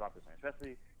as far as I'm concerned.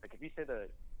 Especially like if you say that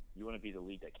you want to be the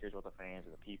league that cares about the fans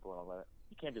and the people and all that,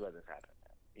 you can't do let this happen.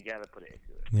 Man. You gotta put it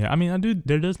into it. Yeah, I mean,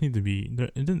 there does need to be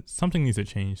something needs to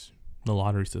change. The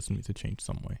lottery system needs to change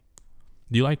some way.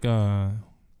 Do you like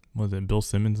was it Bill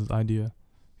Simmons' idea?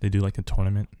 They do like a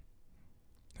tournament.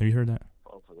 Have you heard that?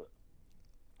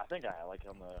 I think I like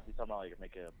him. He's talking about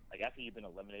like after you've been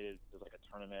eliminated, there's like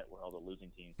a tournament where all the losing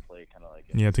teams play, kind of like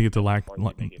to get to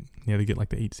get like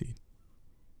the 8th seed.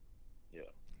 Yeah.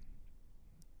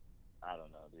 I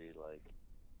don't know, dude. Like,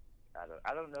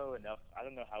 I don't know enough. I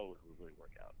don't know how it would really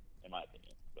work out, in my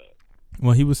opinion. But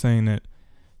well, he was saying that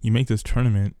you make this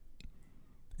tournament,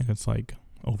 and it's like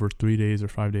over 3 days or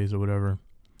 5 days or whatever,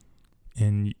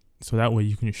 and so that way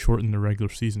you can shorten the regular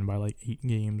season by like 8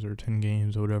 games or 10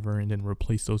 games or whatever, and then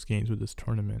replace those games with this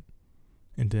tournament.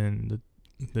 And then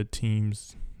the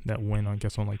teams that win, I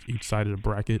guess, on like each side of the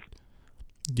bracket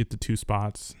get the 2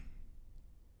 spots.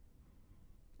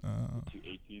 2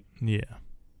 8 seeds? Yeah.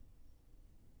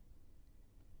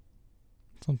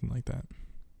 Something like that.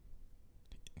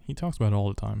 He talks about it all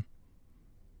the time.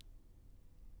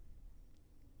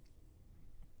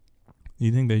 Do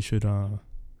you think they should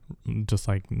just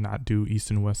like not do East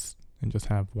and West and just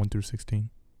have 1 through 16?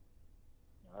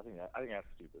 that's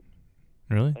stupid.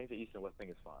 Really? I think the East and West thing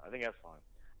is fine. I think that's fine.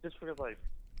 Just because, like,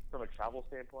 from a travel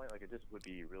standpoint, like, it just would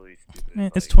be really stupid. Man,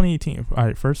 like, it's 2018. All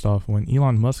right, first off, when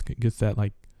Elon Musk gets that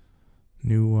like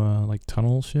new like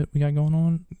tunnel shit we got going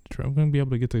on, I'm gonna be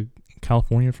able to get to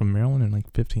California from Maryland in like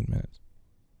 15 minutes.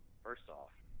 First off,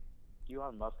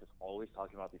 Elon Musk is always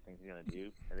talking about these things he's gonna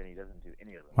do, and then he doesn't do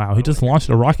any of them. Wow, he just launched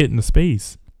a rocket into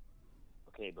space.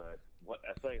 Okay, but what?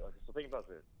 So think about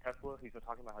this. Tesla, he's been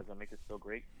talking about how he's gonna make this so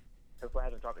great. Tesla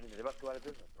hasn't dropped anything. They're about to go out of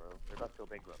business, bro. They're about to go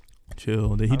bankrupt.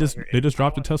 Chill. They just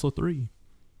dropped a Tesla 3.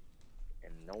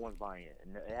 And no one's buying it.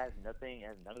 And it has nothing. It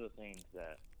has none of the things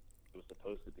that it was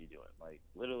supposed to be doing. Like,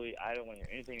 literally, I don't want to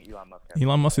hear anything Elon Musk has.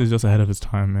 Elon Musk is just ahead of his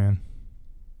time, man.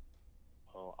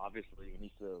 Well, obviously, he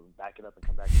needs to back it up and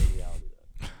come back to reality.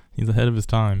 He's ahead of his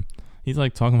time. He's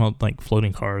like talking about like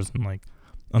floating cars and like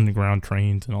underground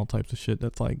trains and all types of shit.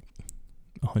 That's like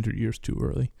 100 years too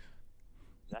early.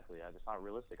 Exactly. It's not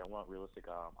realistic. I want realistic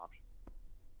options.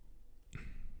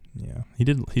 Yeah, he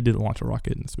did launch a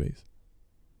rocket into space.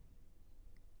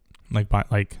 Like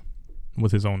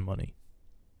with his own money.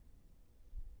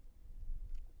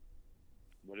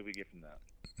 What did we get from that?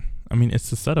 I mean, it's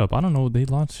the setup. I don't know. They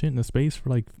launched shit into space for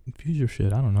like future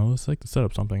shit. I don't know. It's like to set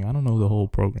up something. I don't know the whole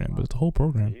program, but it's the whole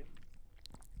program.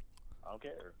 I don't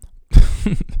care.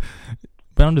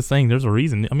 But I'm just saying, there's a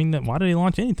reason. I mean, why do they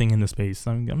launch anything into space?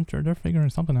 I mean, I'm sure they're figuring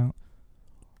something out.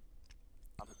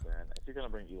 I'm just saying, if you're gonna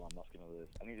bring Elon Musk into this,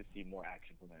 I need to see more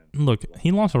action from him. Look,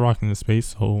 he launched a rocket into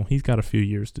space, so he's got a few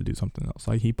years to do something else.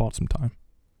 Like, he bought some time.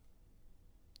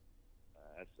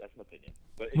 That's an opinion.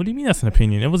 But What do you mean that's an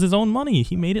opinion? It was his own money.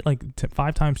 He made it like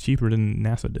 5 times cheaper than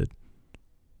NASA did.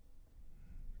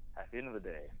 At the end of the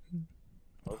day,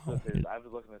 I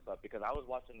was looking this up because I was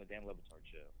watching the Dan Le Batard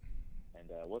show. And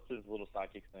what's his little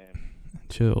sidekick's name?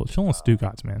 Chill on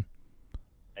Stugatz, man.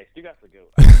 Hey, Stugatz the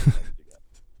goat. I like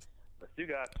Stugatz. But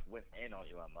Stugatz went in on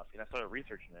Elon Musk, and I started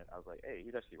researching it. I was like, hey,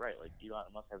 he's actually right. Like, Elon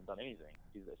Musk hasn't done anything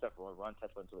except for run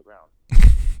Tesla into the ground.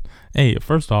 Hey,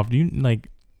 first off,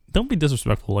 don't be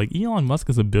disrespectful. Like, Elon Musk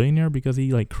is a billionaire because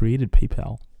he like created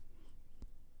PayPal.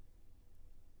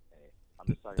 Hey, I'm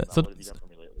just talking about what have you done for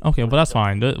me lately. Okay, but that's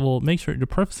fine. Well, make sure to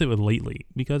preface it with lately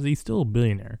because he's still a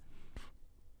billionaire.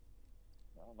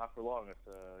 Not for long if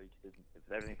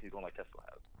everything keeps going like Tesla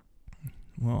has.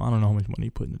 Well, I don't know how much money he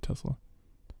put into Tesla.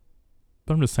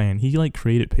 But I'm just saying, he like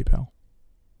created PayPal.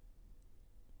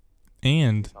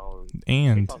 And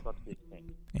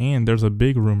there's a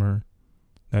big rumor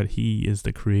that he is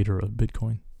the creator of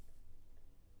Bitcoin.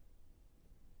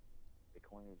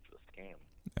 Bitcoin is a scam.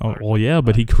 Oh, well, yeah,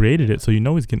 but he created it, so you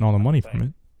know he's getting all the money from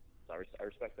it. I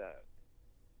respect that.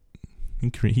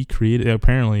 He created.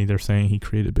 Apparently, they're saying he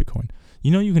created Bitcoin. You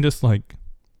know, you can just like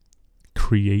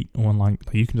create online.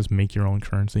 Like, you can just make your own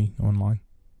currency online.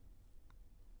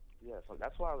 Yeah, so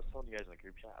that's why I was telling you guys in the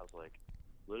group chat. I was like,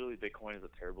 literally, Bitcoin is a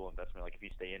terrible investment. Like, if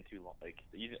you stay in too long, like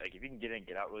if you can get in,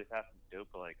 get out really fast, it's dope.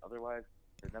 But like, otherwise,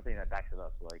 there's nothing that backs it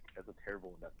up. So like, that's a terrible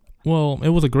investment. Well, it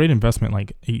was a great investment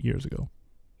like 8 years ago.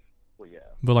 Well, yeah.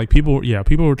 But like people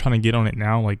were trying to get on it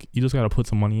now. Like, you just got to put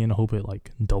some money in, hope it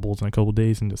like doubles in a couple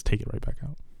days, and just take it right back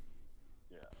out.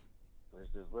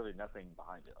 There's literally nothing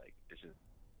behind it. Like, it's just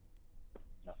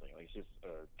nothing. Like, it's just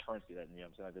a currency that, you know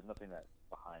what I'm saying? Like, there's nothing that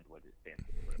behind what it stands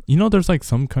for. You know, there's like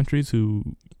some countries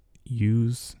who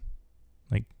use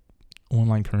like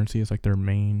online currency as like their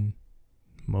main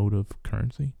mode of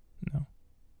currency. No.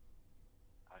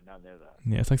 I did not know that.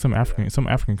 Yeah, it's like some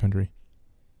African country.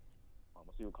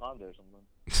 Must be Wakanda or something.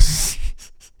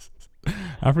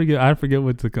 I forget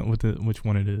which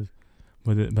one it is,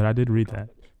 but I did read that.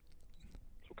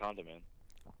 It's Wakanda, man.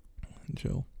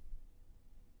 Joe.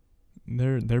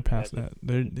 They're past that.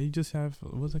 They just have,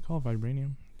 what's it called,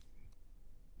 vibranium.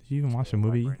 Did you even watch the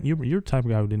movie? You're the type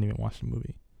of guy who didn't even watch the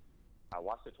movie. I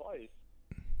watched it twice.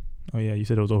 Oh yeah, you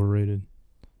said it was overrated.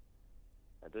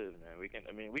 I did, man. We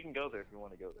can go there if you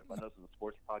want to go there. But I know this is a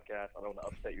sports podcast. I don't want to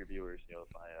upset your viewers, you know,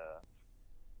 with my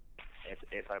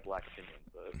anti-black opinion.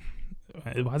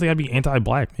 But why's it gotta be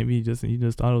anti-black? Maybe you just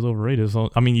thought it was overrated. So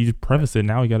I mean, you preface it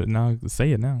now. You got it now.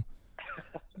 Say it now.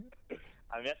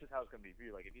 I mean, that's just how it's gonna be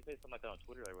viewed. Like, if you say something like that on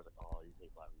Twitter, everyone's like, "Oh, you hate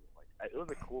black people." Like, it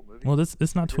was a cool movie. Well,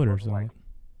 it's not Twitter, so. Like,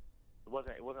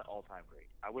 it wasn't all time great.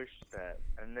 I wish that,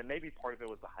 and then maybe part of it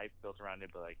was the hype built around it.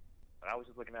 But like, when I was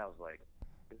just looking at it, I was like,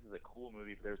 "This is a cool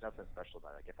movie, but there's nothing special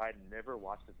about it." Like, if I never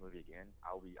watched this movie again,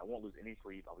 I won't lose any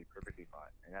sleep. I'll be perfectly fine.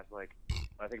 And that's like,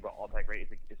 when I think about all time great,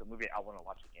 it's a movie I want to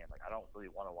watch again. Like, I don't really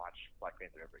want to watch Black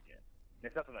Panther ever again. And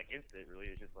it's nothing against it,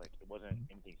 really. It's just like, it wasn't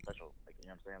anything special. Like, you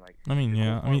know what I'm saying? Like, I mean,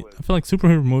 yeah. I feel like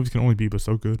superhero movies can only be but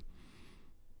so good.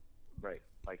 Right.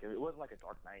 Like it wasn't like a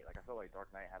Dark Knight. Like I felt like Dark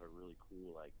Knight had a really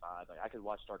cool like vibe. Like I could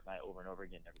watch Dark Knight over and over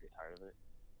again, never get tired of it.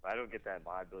 But I don't get that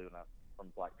vibe really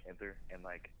from Black Panther, and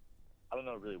like I don't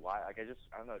know really why. Like I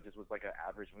don't know. It just was like an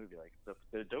average movie. Like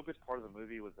the dopest part of the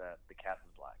movie was that the cast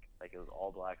was black. Like it was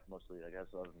all black mostly. I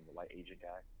guess other than the white Asian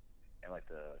guy, and like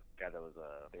the guy that was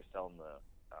they're selling the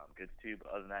goods to. But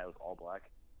other than that, it was all black.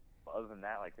 But other than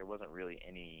that, like there wasn't really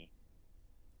anything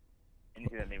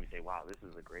that made me say, "Wow, this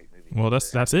is a great movie." Well,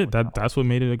 that's it. That's what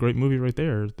made it a great movie right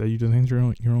there. That you didn't answer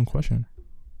your own question.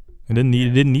 It didn't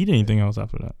need anything else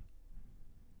after that.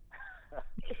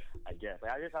 I guess.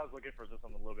 Like, I guess I was looking for just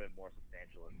something a little bit more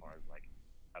substantial as far as like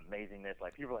amazingness.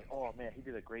 Like people were like, "Oh man, he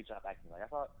did a great job acting." Like I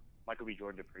thought Michael B.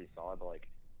 Jordan did pretty solid, but like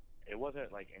it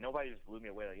wasn't like, and nobody just blew me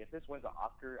away. Like if this wins an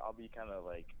Oscar, I'll be kind of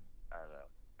like, I don't know.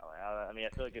 I mean, I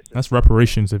feel like it's just, that's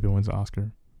reparations if it wins the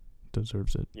Oscar.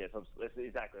 Deserves it. Yeah, so it's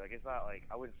exactly. Like it's not like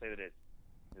I wouldn't say that it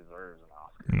deserves an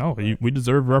Oscar. No, we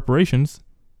deserve reparations,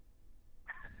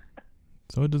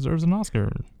 so it deserves an Oscar.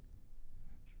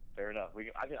 Fair enough.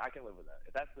 I can live with that.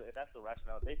 If that's the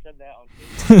rationale, they said that on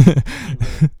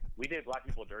stage. We did black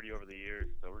people dirty over the years,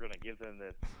 so we're gonna give them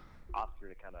this Oscar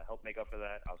to kind of help make up for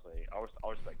that.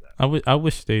 I'll respect that. I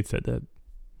wish they'd said that.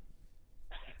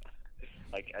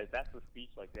 Like that's the speech.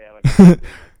 Like they have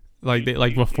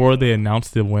like before they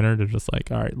announced the winner, they're just like,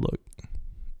 all right, look,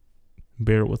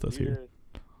 bear with us here.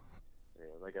 Yeah,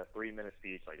 like a 3-minute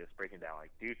speech, like just breaking down, like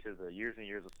due to the years and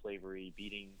years of slavery,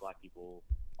 beating black people,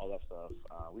 all that stuff,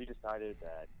 we decided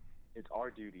that it's our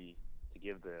duty to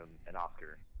give them an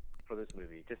Oscar for this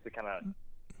movie, just to kind of,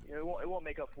 it won't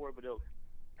make up for it, but it'll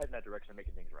head in that direction,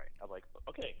 making things right. I was like,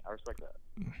 okay, I respect that.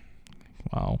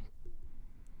 Wow.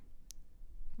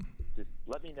 Just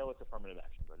let me know it's affirmative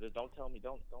action, bro. Just don't tell me,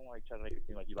 don't like try to make it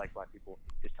seem like you like black people.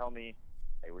 Just tell me,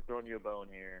 hey, we're throwing you a bone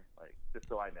here, like just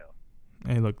so I know.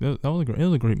 Hey, look, that was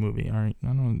a great movie. All right,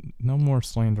 no more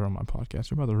slander on my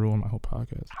podcast. You're about to ruin my whole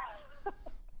podcast.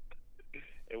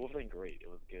 It wasn't great. It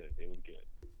was good.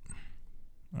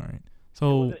 All right,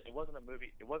 so it wasn't a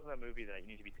movie. It wasn't a movie that you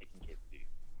need to be taking kids to.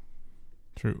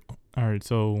 True. All right,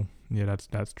 so yeah,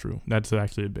 that's true. That's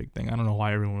actually a big thing. I don't know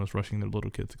why everyone was rushing their little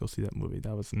kids to go see that movie.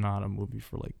 That was not a movie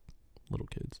for like little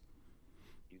kids.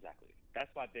 Exactly.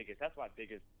 That's my biggest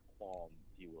qualm,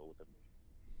 if you will, with the movie.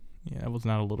 Yeah, it was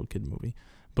not a little kid movie.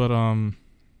 But all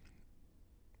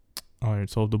right,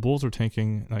 so if the Bulls are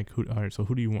tanking, like who? All right, so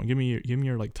who do you want? Give me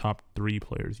your like top 3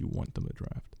 players you want them to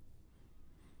draft.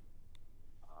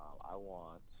 I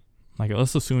want. Like,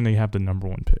 let's assume they have the number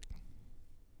 1 pick.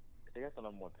 If they got the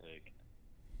number 1 pick,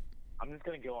 I'm just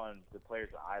gonna go on the players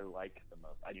that I like the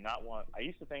most. I do not want. I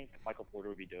used to think Michael Porter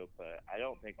would be dope, but I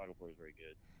don't think Michael Porter is very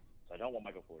good. So I don't want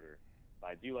Michael Porter.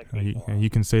 But I do like. You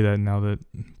can say that now that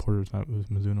Porter's not with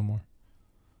Mizzou no more.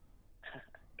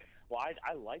 Well,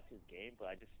 I liked his game, but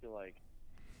I just feel like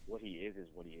what he is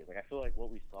what he is. Like I feel like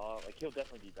what we saw, like he'll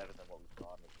definitely be better than what we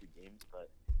saw in the 2 games, but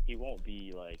he won't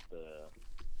be like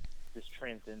this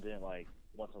transcendent, like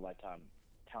once in a lifetime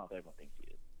talent that everyone thinks he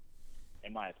is,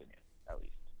 in my opinion, at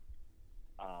least.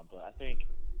 But I think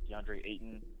DeAndre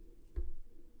Ayton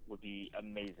would be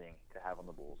amazing to have on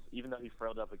the Bulls. Even though he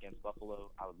frailed up against Buffalo,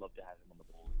 I would love to have him on the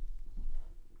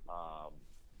Bulls.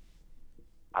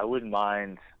 I wouldn't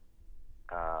mind.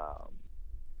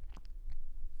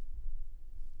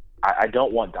 I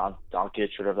don't want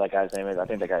Doncic, whatever that guy's name is. I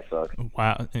think that guy sucks.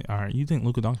 Wow. All right, you think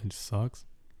Luka Doncic sucks?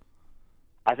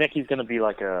 I think he's gonna be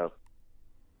like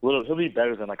he'll be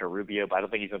better than like a Rubio, but I don't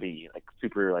think he's gonna be like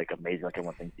super like amazing like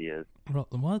everyone thinks he is. Bro,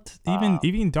 what?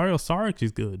 Even Dario Saric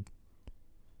is good.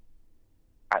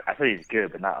 I think he's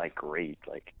good, but not like great.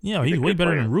 Like yeah, he's way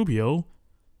better than Rubio.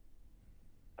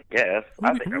 I guess.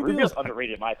 I think Rubio's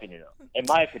underrated in my opinion, though. In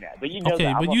my opinion, but you know. Okay,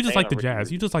 that. but you just like the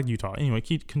Jazz. You just like Utah. Anyway,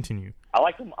 continue. I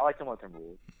like them on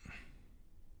Timberwolves.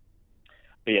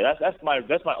 But yeah, that's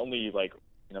my only like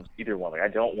either one. Like I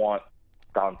don't want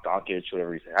Doncic,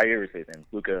 whatever you say. How you ever say his name,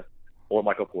 Luka or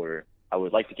Michael Porter. I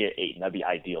would like to get Ayton. That'd be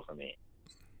ideal for me.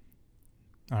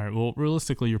 All right. Well,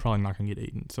 realistically, you're probably not gonna get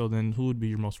Ayton. So then, who would be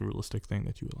your most realistic thing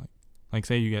that you would like? Like,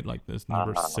 say you get like this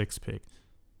number 6 pick.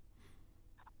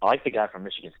 I like the guy from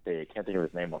Michigan State. Can't think of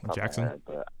his name off the top of my head,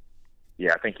 but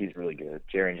yeah, I think he's really good.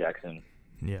 Jaren Jackson.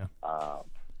 Yeah.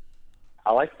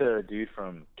 I like the dude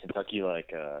from Kentucky,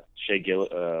 like Shea Gillis,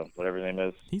 whatever his name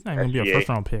is. He's not going to be a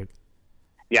first-round pick.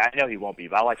 Yeah, I know he won't be,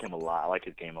 but I like him a lot. I like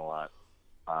his game a lot.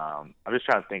 I'm just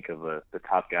trying to think of the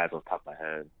top guys off the top of my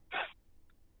head.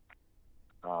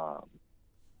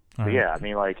 But yeah, I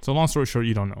mean, like. So long story short,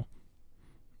 you don't know.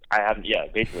 I haven't. Yeah,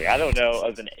 basically, I don't know.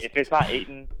 Other than if it's not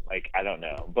Ayton, like I don't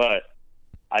know, but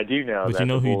I do know. But that you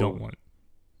know who you don't want.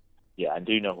 Yeah, I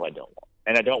do know who I don't want,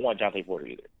 and I don't want Jonte Porter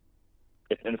either.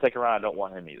 If in the second round, I don't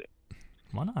want him either.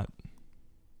 Why not?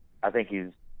 I think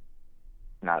he's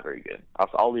not very good.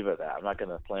 I'll leave it at that. I'm not going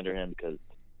to slander him because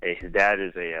his dad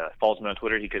is follows me on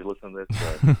Twitter. He could listen to this,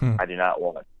 but I do not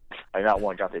want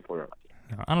Jontay Porter.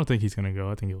 No, I don't think he's gonna go.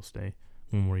 I think he'll stay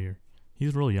one more year.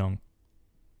 He's real young.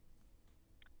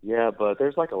 Yeah, but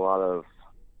there's like a lot of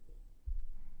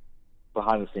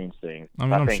behind the scenes things. I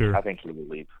mean, I'm sure. I think he will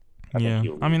leave. I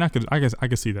mean, I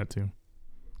could see that too.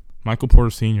 Michael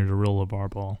Porter Sr. is a real LeVar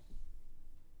Ball.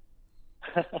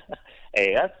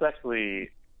 Hey,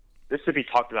 this should be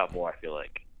talked about more. I feel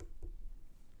like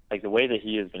the way that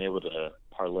he has been able to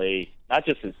parlay not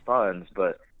just his sons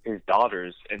but his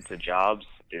daughters into jobs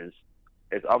is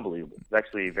unbelievable. It's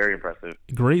actually very impressive.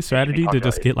 Great strategy to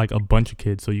just get like a bunch of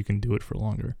kids so you can do it for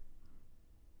longer.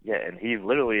 Yeah, and he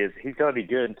literally is. He's gonna be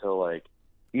good until like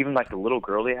even like the little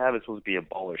girl they have is supposed to be a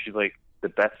baller. She's like the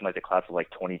best in like the class of like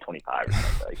 2025 or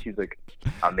something. Like, she's like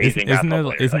amazing. Isn't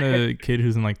a kid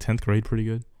who's in like 10th grade pretty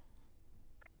good?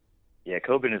 Yeah,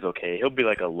 Coben is okay. He'll be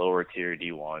like a lower tier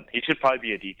D1. He should probably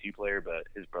be a D2 player, but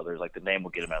his brother's like the name will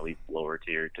get him at least lower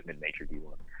tier to mid-major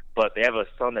D1. But they have a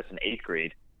son that's in 8th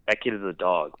grade. That kid is a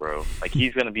dog, bro. Like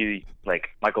he's gonna be like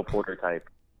Michael Porter type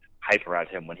hype around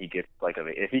him when he gets like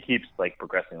if he keeps like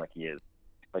progressing like he is.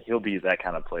 Like he'll be that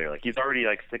kind of player. Like he's already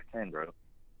like 6'10", bro.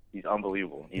 He's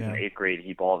unbelievable. He's in 8th grade.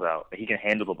 He balls out. He can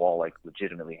handle the ball, like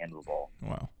legitimately handle the ball.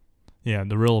 Wow. Yeah,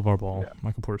 the real LeVar Ball,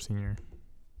 Michael Porter Sr.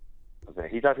 Okay,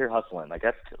 he's out here hustling. Like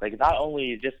that's like not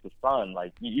only just the son.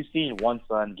 Like you've seen one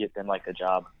son get them like a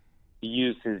job. He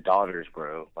used his daughters,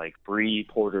 bro. Like Bree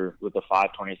Porter with the 5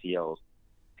 torn ACLs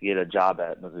to get a job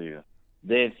at Mizzou.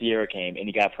 Then Sierra came and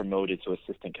he got promoted to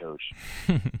assistant coach.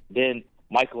 Then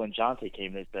Michael and Jontay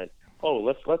came and they said, "Oh,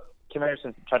 let's." Kim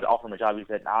Anderson tried to offer him a job. He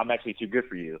said, "Nah, I'm actually too good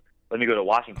for you. Let me go to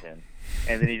Washington."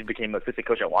 And then he became assistant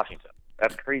coach at Washington.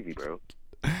 That's crazy, bro.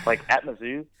 Like at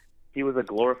Mizzou, he was a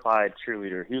glorified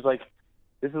cheerleader. He was like,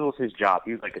 this was his job.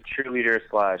 He was like a cheerleader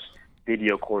 /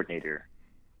 video coordinator,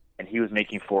 and he was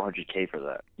making $400K for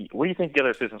that. What do you think the other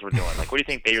assistants were doing? Like, what do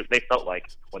you think they felt like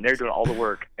when they're doing all the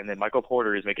work, and then Michael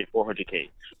Porter is making $400K?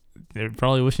 They're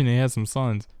probably wishing they had some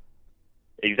sons.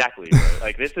 Exactly, bro.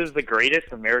 Like this is the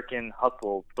greatest American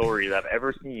hustle story that I've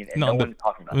ever seen, and no one's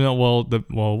talking about it. No,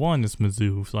 one is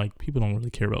Mizzou. So, like people don't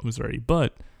really care about Missouri,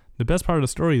 but the best part of the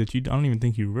story that I don't even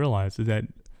think you realize is that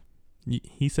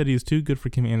he said he was too good for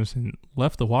Kim Anderson,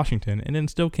 left to Washington, and then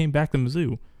still came back to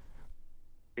Mizzou.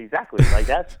 Exactly. Like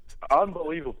that's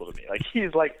unbelievable to me. Like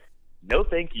he's like, no,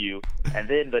 thank you, and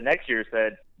then the next year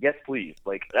said, yes, please.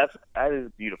 Like that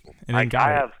is beautiful. And like, I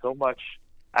have so much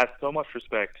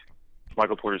respect for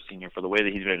Michael Porter Sr. for the way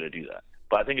that he's been able to do that.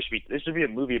 But I think there should be a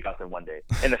movie about them one day.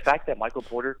 And the fact that Michael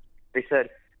Porter, they said,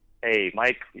 hey,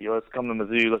 Mike, let's come to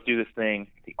Mizzou, let's do this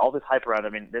thing. All this hype around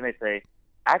him, and then they say,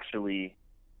 actually,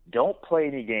 don't play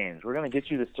any games. We're going to get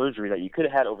you the surgery that you could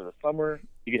have had over the summer.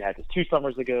 You could have had this 2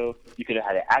 summers ago. You could have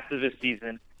had it after this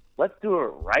season. Let's do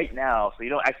it right now so you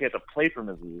don't actually have to play for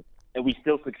Mizzou, and we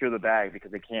still secure the bag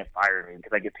because they can't fire me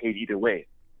because I get paid either way.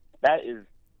 That is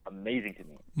amazing to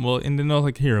me. Well, and then they're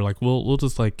like, here, like we'll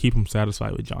just like keep him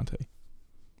satisfied with Jontay.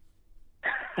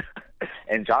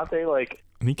 And Jontay, like,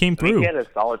 and he came through. He had a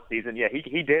solid season. Yeah,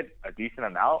 he did a decent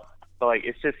amount. But like,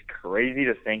 it's just crazy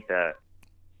to think that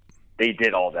they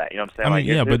did all that. You know what I'm saying? I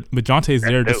mean, like, yeah, but Jontay's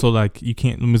there just so like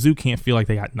Mizzou can't feel like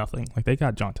they got nothing. Like they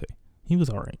got Jontay. He was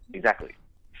all right. Exactly.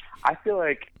 I feel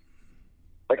like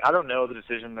I don't know the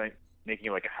decision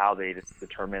making, like how they just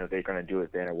determine if they're going to do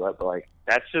it then or what, but like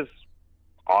that's just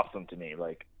awesome to me.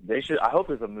 Like they should. I hope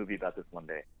there's a movie about this one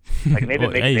day. Like maybe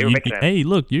hey,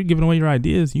 look, you're giving away your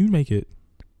ideas. You make it.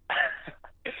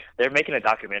 They're making a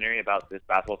documentary about this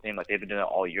basketball team. Like they've been doing it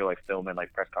all year, like filming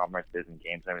like press conferences and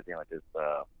games and everything like this.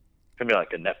 It's gonna be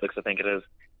like a Netflix, I think it is.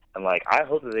 And like I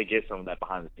hope that they get some of that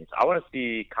behind the scenes. I want to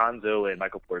see Konzo and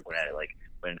Michael Porter going at it. Like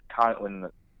when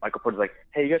Michael Porter's like,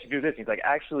 "Hey, you guys should do this." He's like,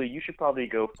 "Actually, you should probably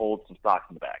go fold some socks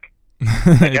in the back."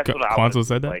 Like, that's what Konzo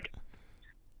said that. Like,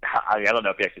 I don't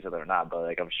know if he actually said that or not, but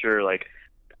like I'm sure, like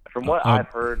from what I've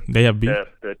heard, they have beef.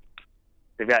 There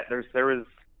was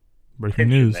breaking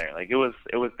news there. Like it was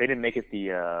they didn't make it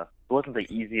it wasn't the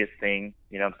easiest thing,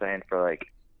 you know what I'm saying, for like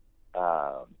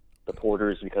the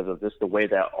Porters because of just the way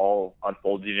that all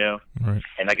unfolded, you know. Right.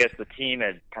 And I guess the team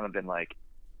had kind of been like,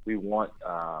 we want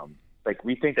like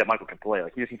we think that Michael can play.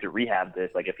 Like he just needs to rehab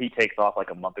this. Like if he takes off like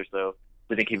a month or so,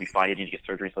 we think he'd be fine. He needs to get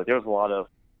surgery. So like, there was a lot of,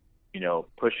 you know,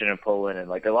 pushing and pulling and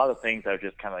like a lot of things that are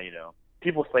just kind of, you know,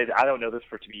 people say that, I don't know this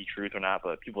to be truth or not,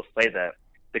 but people say that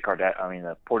the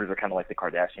Porters are kind of like the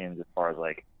Kardashians as far as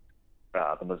like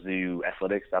the Mizzou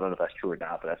athletics. I don't know if that's true or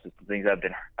not, but that's just the things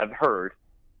I've heard.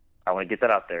 I want to get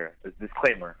that out there. This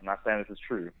disclaimer. I'm not saying this is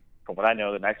true. From what I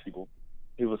know, the nice people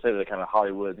say they're kind of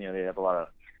Hollywood. You know, they have a lot of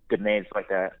good names like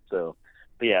that. So,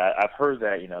 but yeah, I've heard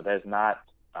that. You know, there's not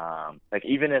like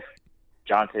even if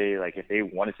Jonte, like if they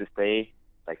wanted to stay,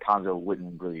 like Konzo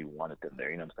wouldn't really wanted them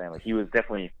there. You know what I'm saying? Like he was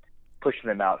definitely pushing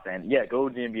them out, saying, "Yeah, go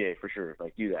to the NBA for sure.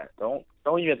 Like do that. Don't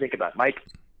even think about it. Mike.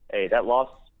 Hey, that loss,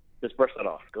 just brush that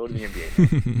off. Go to the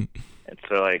NBA." And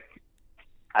so like,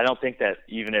 I don't think that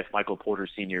even if Michael Porter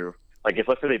Sr. like if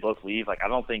let's say they both leave, like I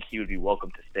don't think he would be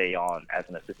welcome to stay on as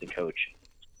an assistant coach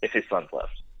if his sons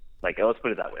left. Like let's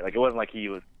put it that way. Like it wasn't like he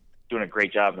was doing a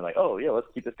great job and like, oh yeah, let's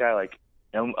keep this guy. Like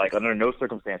like under no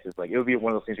circumstances, like it would be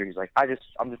one of those things where he's like, I'm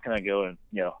just gonna go and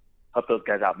help those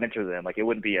guys out, mentor them. Like it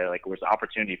wouldn't be like there was an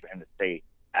opportunity for him to stay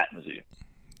at Mizzou.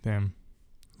 Damn.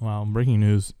 Wow. Breaking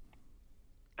news.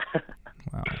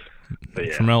 Wow. But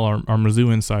yeah. Tramel, our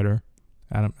Mizzou insider,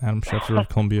 Adam Schefter of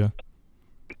Columbia.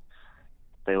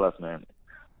 Say less, man.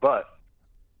 But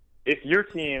if your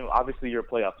team, obviously you're a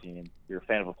playoff team, you're a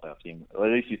fan of a playoff team, or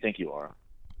at least you think you are,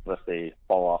 unless they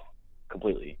fall off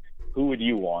completely, who would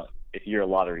you want if you're a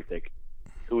lottery pick?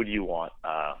 Who would you want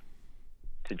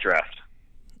to draft?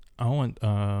 I want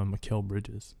Mikal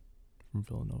Bridges from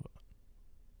Villanova.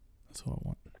 That's what I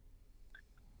want.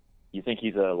 You think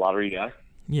he's a lottery guy?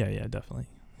 Yeah, definitely.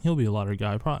 He'll be a lottery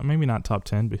guy. Probably, maybe not top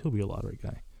 10, but he'll be a lottery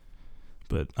guy.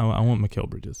 But I want Mikal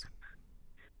Bridges.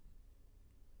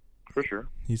 For sure.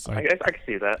 He's like, I can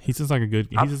see that. He's just like a good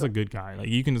guy. Like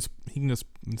he can just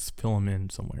fill him in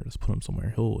somewhere. Just put him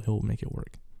somewhere. He'll make it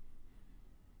work.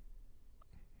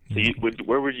 So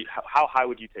how high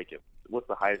would you take him? What's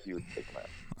the highest you would take him at?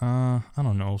 I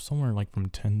don't know, somewhere like from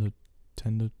 10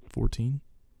 to 14,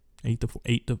 8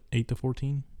 to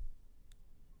 14.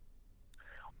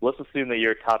 Let's assume that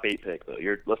you're a top 8 pick though.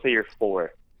 Let's say you're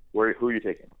 4. Who are you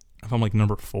taking? If I'm like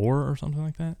number 4 or something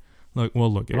like that. Look,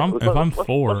 if I'm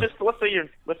 4, let's say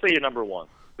you're number 1.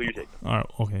 Who are you taking? All right,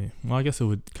 okay. Well, I guess it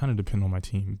would kind of depend on my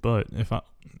team. But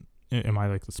am I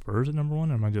like the Spurs at number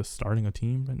 1, or am I just starting a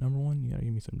team at number 1? You gotta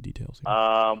give me some details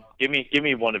here. Give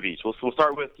me one of each. We'll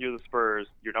start with you're the Spurs.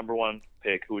 Your number 1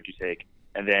 pick. Who would you take?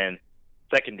 And then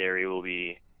secondary will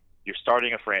be you're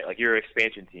starting you're an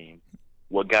expansion team.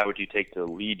 What guy would you take to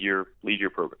lead your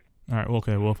program? All right. Well,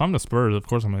 okay. Well, if I'm the Spurs, of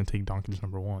course I'm going to take Doncic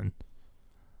number 1.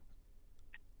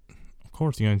 Of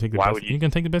course, you're going to take you're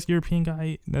going to take the best European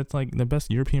guy. That's like the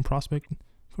best European prospect.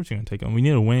 Of course, you're going to take him. We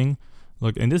need a wing.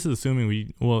 Look, and this is assuming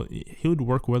he would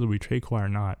work whether we trade Kawhi or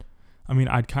not. I mean,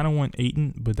 I'd kind of want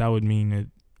Ayton, but that would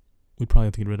mean we'd probably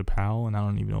have to get rid of Powell, and I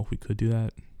don't even know if we could do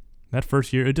that. That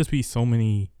first year, it'd just be so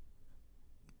many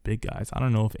big guys. I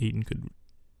don't know if Ayton could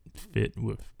fit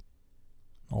with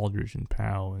Aldridge and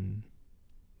Powell and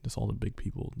just all the big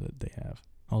people that they have.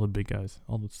 All the big guys.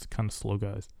 All the kind of slow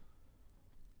guys.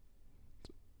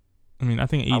 I mean, I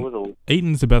think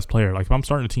Ayton's the best player. Like, if I'm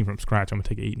starting a team from scratch, I'm going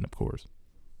to take Ayton, of course.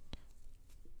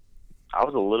 I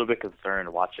was a little bit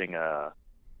concerned watching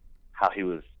how he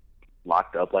was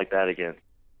locked up like that against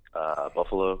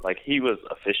Buffalo. Like, he was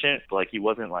efficient, but, like, he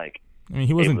wasn't, like... I mean,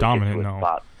 he wasn't dominant, no.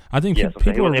 Spots. I think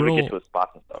people are real... get to his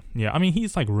spots and stuff. Yeah, I mean,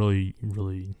 he's, like, really,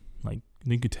 really, like,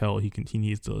 you could tell he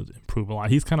needs to improve a lot.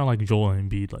 He's kind of like Joel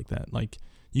Embiid like that. Like,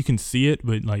 you can see it,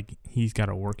 but, like, he's got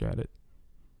to work at it.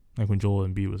 Like when Joel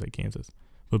Embiid was at Kansas.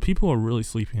 But people are really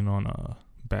sleeping on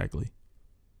Bagley.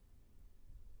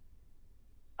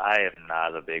 I am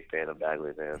not a big fan of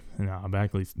Bagley, man. Nah,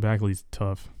 Bagley's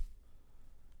tough.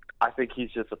 I think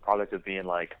he's just a product of being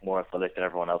like more athletic than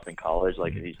everyone else in college.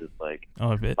 Like he's just like.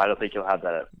 I don't think he'll have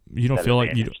that. You don't feel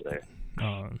like you. There.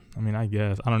 I mean, I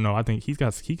guess I don't know. I think he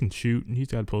can shoot. He's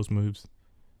got post moves.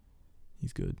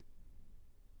 He's good.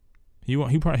 He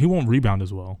won't rebound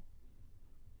as well,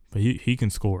 but he can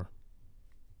score.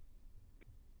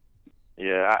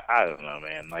 Yeah, I don't know,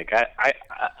 man. Like I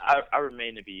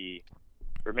remains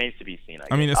to be seen.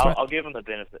 I mean, I'll give him the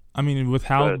benefit. I mean, with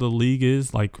how the league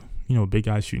is, like, you know, big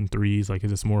guys shooting threes, like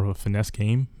it's just more of a finesse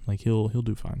game. Like he'll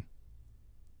do fine.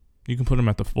 You can put him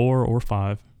at the 4 or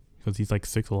 5 because he's like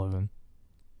 6'11".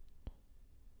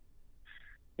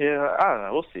 Yeah, I don't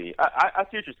know. We'll see. I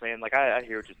see what you're saying. Like I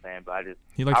hear what you're saying, but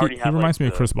he reminds me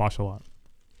of Chris Bosh a lot.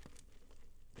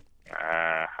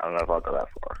 I don't know if I'll go that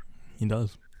far. He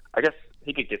does. I guess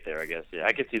he could get there. I guess. Yeah,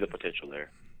 I could see the potential there.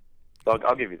 So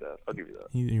I'll give you that.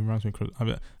 He reminds me of Chris.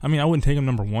 I mean, I wouldn't take him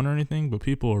number 1 or anything, but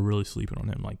people are really sleeping on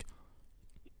him. Like,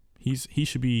 he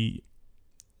should be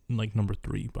like number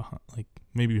 3 behind, like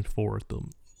maybe 4 at the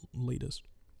latest.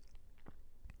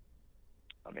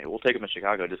 I mean, we'll take him in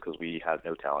Chicago just because we have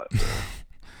no talent.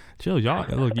 Chill, y'all.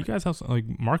 Look, you guys have like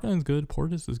Markkanen's good,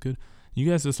 Portis is good. You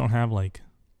guys just don't have like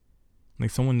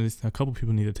Like a couple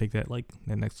people need to take that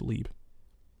next leap.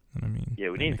 You know what I mean? Yeah,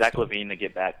 we need Zach LaVine to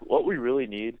get back. What we really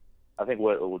need, I think,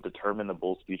 what will determine the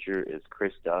Bulls' future is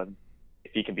Chris Dunn.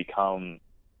 If he can become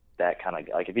that kind of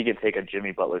like, if he can take a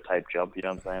Jimmy Butler type jump, you know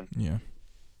what I'm saying? Yeah.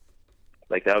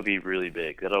 Like that would be really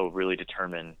big. That'll really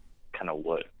determine kind of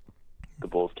what the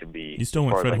Bulls can be. You still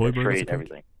want Fred Hoiberg as a coach?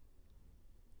 Everything.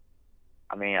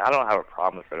 I mean, I don't have a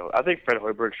problem with Fred Hoiberg. I think Fred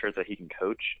Hoiberg shows that he can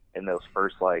coach in those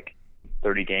first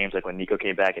 30 games, like when Nico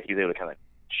came back, and he was able to kind of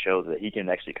show that he can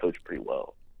actually coach pretty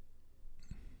well.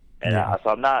 And so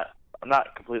I'm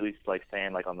not completely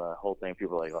saying on the whole thing.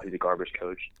 People are like, oh, he's a garbage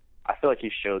coach. I feel like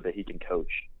he showed that he can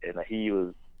coach, and that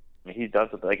he's done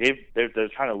something. Like they're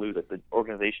trying to lose. Like the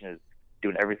organization is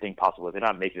doing everything possible. They're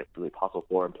not making it really possible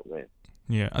for him to win.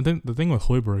 Yeah, I think the thing with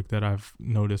Hoiberg that I've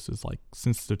noticed is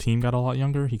since the team got a lot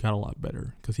younger, he got a lot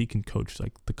better because he can coach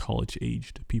the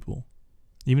college-aged people.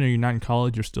 Even though you're not in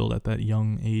college, you're still at that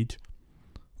young age.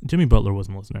 Jimmy Butler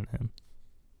wasn't listening to him.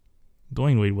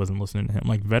 Dwayne Wade wasn't listening to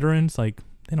him. Veterans, they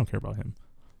don't care about him.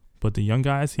 But the young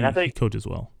guys, he coaches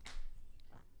well.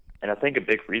 And I think a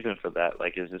big reason for that,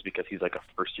 is just because he's a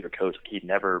first-year coach. He'd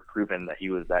never proven that he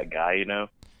was that guy, you know?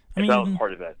 I mean, that was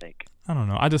part of it, I think. I don't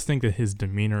know. I just think that his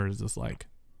demeanor is just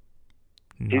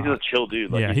he's just a chill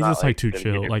dude. Yeah, he's just too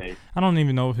chill. I don't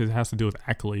even know if it has to do with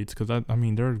accolades, because I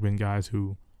mean, there have been guys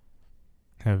who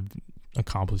have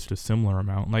accomplished a similar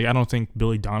amount. I don't think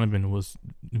Billy Donovan was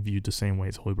viewed the same way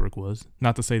as Hoiberg was.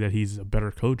 Not to say that he's a better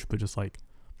coach, but just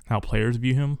how players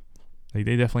view him. They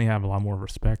definitely have a lot more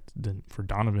respect than for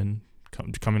Donovan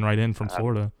coming right in from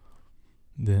Florida.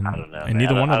 I don't know. And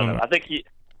neither one of them. I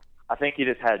think he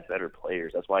just had better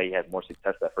players. That's why he had more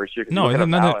success that first year. No, I'm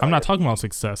not talking about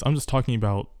success. I'm just talking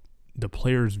about the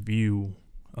players' view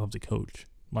of the coach,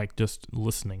 just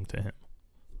listening to him.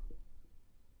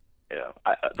 Yeah,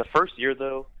 the first year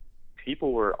though,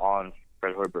 people were on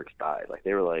Fred Hoiberg's side.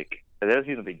 They were that was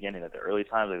even the beginning, at the early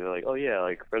times. They were oh yeah,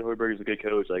 Fred Hoiberg is a good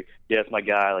coach. Yeah, it's my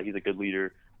guy. He's a good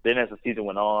leader. Then as the season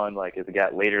went on, as it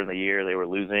got later in the year, they were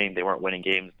losing. They weren't winning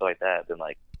games, stuff like that. Then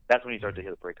that's when you start to hit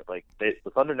the breakup.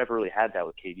 The Thunder never really had that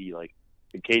with KD.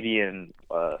 KD and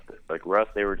Russ,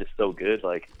 they were just so good.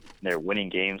 And they're winning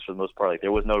games for the most part.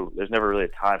 There's never really a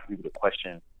time for people to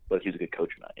question whether he's a good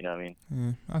coach or not. You know what I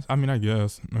mean? Yeah, I mean, I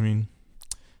guess. I mean,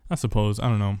 I suppose. I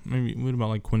don't know. Maybe what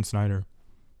about Quinn Snyder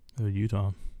of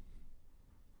Utah?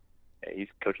 Yeah, he's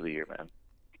coach of the year, man.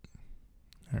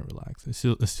 All right, relax.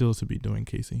 It's still to be doing,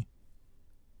 Casey.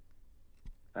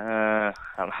 I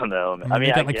don't know. I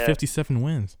mean, they got 57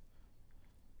 wins.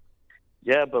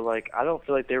 Yeah, but I don't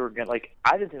feel they were gonna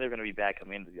I didn't think they were gonna be bad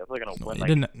coming into the year. I thought they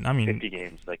were gonna win 50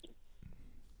 games.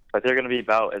 They're gonna be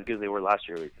about as good as they were last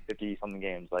year, 50 something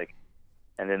games.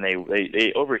 And then they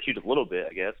overachieved a little bit,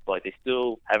 I guess, but they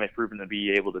still haven't proven to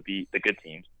be able to beat the good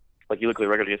teams. You look at the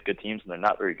record against good teams, and they're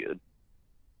not very good.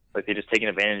 They're just taking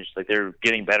advantage. They're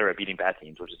getting better at beating bad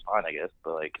teams, which is fine, I guess.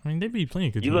 But I mean, they beat plenty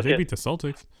of good teams. They beat the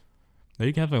Celtics.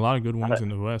 They have a lot of good ones in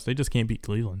the West. They just can't beat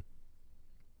Cleveland.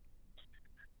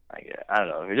 I don't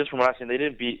know. Just from what I've seen, they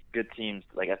didn't beat good teams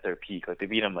at their peak. They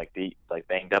beat them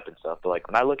banged up and stuff. But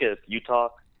when I look at Utah,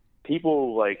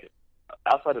 people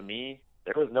outside of me,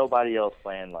 there was nobody else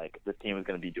saying this team was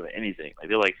going to be doing anything.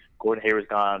 They're Gordon Hayward's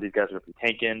gone. These guys are going to be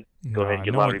tanking. Go ahead and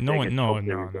get lottery tickets. No.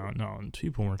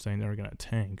 People weren't saying they were going to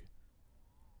tank.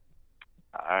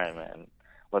 All right, man.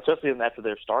 Well, especially after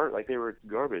their start, they were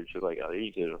garbage. They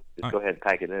need to just go ahead and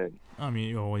pack it in. I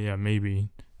mean, yeah, maybe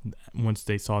once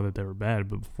they saw that they were bad,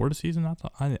 but before the season, I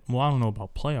don't know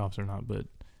about playoffs or not, but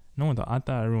I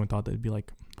thought everyone thought they'd be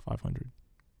 500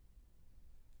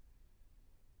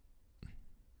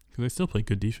 because they still play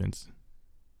good defense.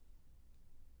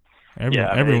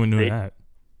 Everyone knew that.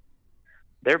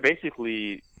 They're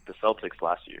basically the Celtics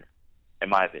last year, in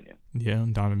my opinion. Yeah,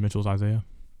 Donovan Mitchell's Isaiah.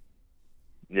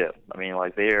 Yeah, I mean, I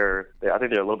think they're a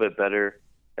little bit better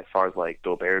as far as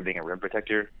Gobert being a rim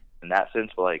protector in that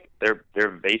sense, but they're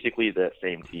basically the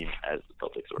same team as the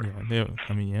Celtics were.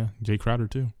 Yeah, Jay Crowder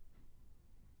too.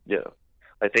 Yeah,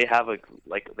 they have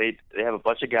they have a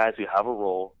bunch of guys who have a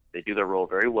role. They do their role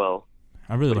very well.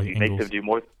 I really like Ingles. Make them do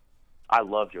more. I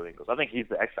love Joe Ingles. I think he's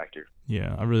the X factor.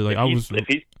 Yeah, I really like.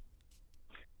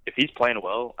 If he's playing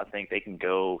well, I think they can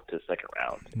go to the second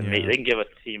round. And they can give a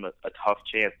team a tough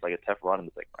chance, a tough run in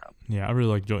the second round. Yeah, I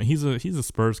really like Joe. He's a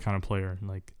Spurs kind of player.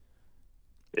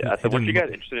 Yeah, so weren't you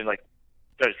guys interested in tried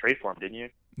to trade for him, didn't you?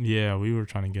 Yeah, we were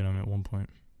trying to get him at one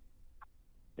point.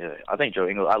 Yeah, I think Joe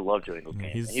Ingles. I love Joe Ingles'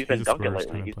 game. He's been dunking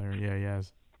lately. Kind of player. Yeah, he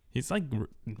has. He's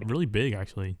really big,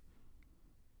 actually.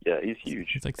 Yeah, he's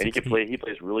huge. And he can play. He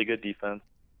plays really good defense.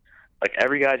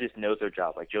 Every guy just knows their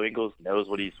job. Joe Ingles knows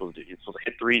what he's supposed to do. He's supposed to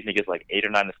hit threes, and he gets 8 or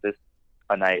 9 assists.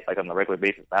 a night, like on a regular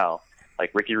basis now.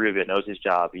 Like Ricky Rubio knows his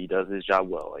job. He does his job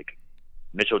well. Like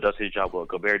Mitchell does his job well.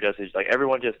 Gobert does his. Like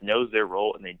everyone just knows their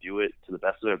role and they do it to the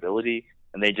best of their ability.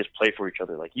 And they just play for each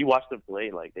other. Like you watch them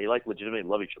play, like they like legitimately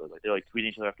love each other. Like they're like tweeting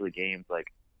each other after the games, like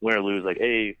win or lose, like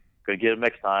hey, gonna get them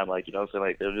next time. Like you know what I'm saying?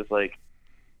 Like they're just like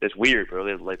it's weird, bro.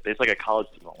 It's like a college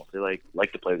team almost. They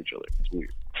like to play with each other. It's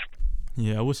weird.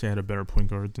 Yeah, I wish they had a better point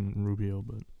guard than Rubio,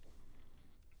 but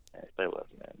Yeah, play less,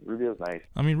 man. Rubio's nice.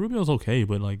 I mean Rubio's okay,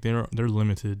 but like they're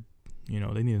limited. You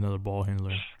know, they need another ball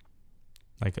handler.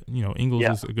 Like you know, Ingles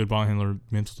is a good ball handler,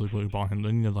 Mitchell's a good ball handler.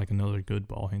 They need like another good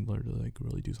ball handler to like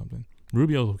really do something.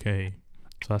 Rubio's okay,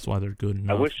 so that's why they're good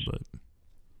enough.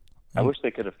 I wish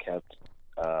they could have kept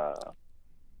Joe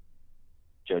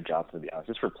Johnson, to be honest,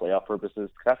 just for playoff purposes.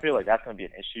 Because I feel like that's going to be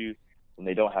an issue when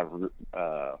they don't have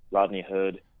Rodney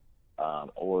Hood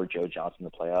or Joe Johnson in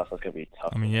the playoffs. That's going to be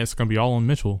tough. I mean, yeah, it's going to be all on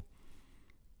Mitchell.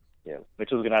 Yeah,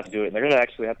 Mitchell's going to have to do it. And they're going to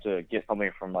actually have to get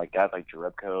something from like guys like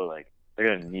Jerebko. Like they're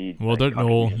going to need. Well,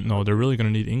 they're really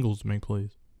going to need Ingles to make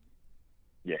plays.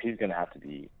 Yeah, he's going to have to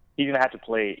be. He's going to have to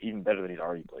play even better than he's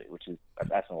already played, which is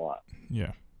that's a lot.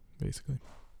 Yeah, basically.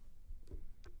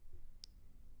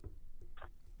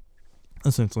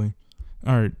 Essentially.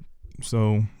 All right,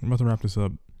 so I'm about to wrap this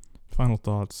up. Final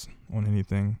thoughts on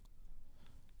anything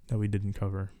that we didn't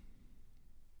cover.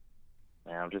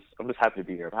 Man, I'm just happy to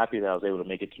be here. I'm happy that I was able to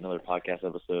make it to another podcast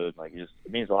episode. Like,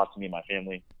 it means a lot to me and my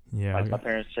family. Yeah, my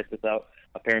parents check this out.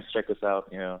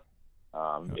 You know,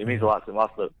 it means a lot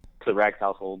to the Rags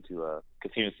household to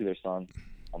continue to see their son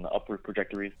on the upward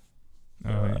trajectory.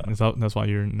 That's why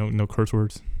you're no curse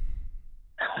words.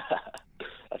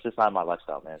 That's just not my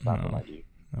lifestyle, man. It's not what I do.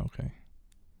 Okay.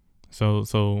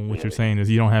 So what you're saying is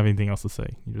you don't have anything else to say.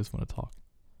 You just want to talk.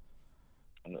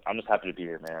 I'm just happy to be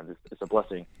here, man. It's a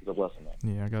blessing. It's a blessing,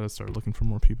 man. Yeah, I gotta start looking for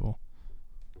more people.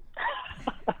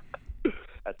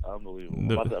 That's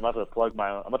unbelievable. I'm about to plug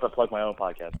my own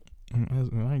podcast. All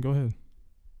right, go ahead.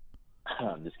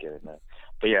 I'm just kidding, man.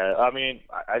 But yeah, I mean,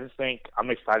 I just think I'm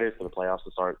excited for the playoffs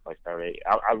to start like Saturday.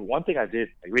 One thing I did,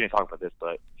 like, we didn't talk about this,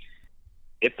 but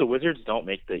if the Wizards don't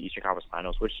make the Eastern Conference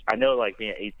Finals, which I know, like,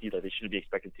 being an 8 seed, like, they shouldn't be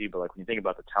expected to, but like when you think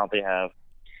about the talent they have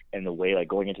and the way, like,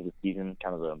 going into the season,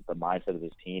 kind of the mindset of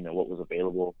this team and what was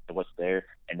available and what's there,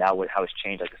 and now how it's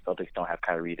changed. Like the Celtics don't have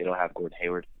Kyrie, they don't have Gordon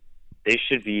Hayward. They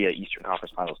should be an Eastern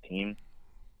Conference Finals team,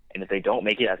 and if they don't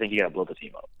make it, I think you got to blow the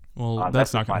team up. Well,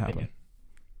 that's not going to happen.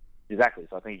 Exactly.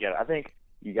 So I think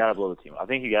you got to blow the team up. I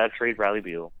think you got to trade Bradley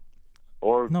Beal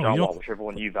or John Wall, whichever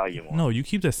one you value more. No, you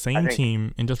keep the same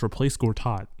team and just replace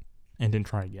Gortat and then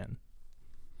try again.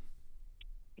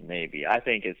 Maybe. I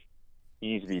think it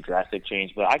needs to be a drastic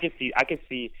change, but I could see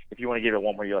if you want to give it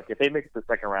one more year, like if they make it to the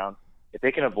second round, if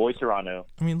they can avoid Toronto,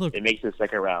 I mean, look, they make it to the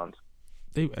second round.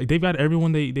 They've got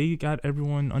everyone. They got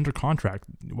everyone under contract.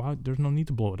 Why? There's no need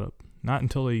to blow it up. Not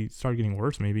until they start getting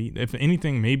worse. Maybe if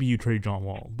anything, maybe you trade John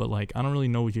Wall. But like, I don't really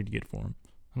know what you'd get for him.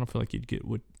 I don't feel like you'd get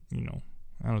what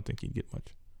I don't think you'd get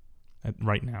much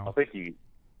right now. I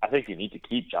think you need to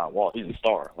keep John Wall. He's a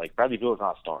star. Like Bradley Beal is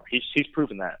not a star. He's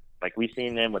proven that. Like we've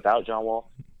seen him without John Wall,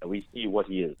 and we see what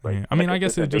he is. Like, yeah. I mean, I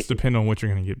guess it just depends on what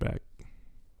you're gonna get back.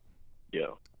 Yeah.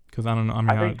 Because I don't know. I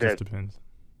mean, it just depends.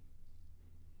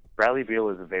 Bradley Beal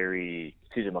is a very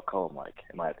CJ McCollum-like,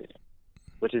 in my opinion,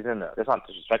 which is that's not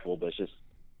disrespectful, but it's just,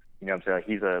 you know what I'm saying? Like,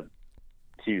 he's a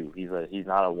 2. He's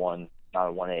not a 1, not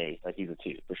a 1A. Like, he's a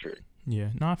 2 for sure. Yeah,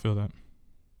 no, I feel that.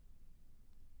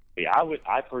 But yeah,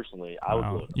 I personally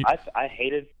would. I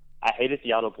hated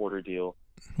the Otto Porter deal.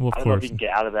 Well, of I don't course. know if you can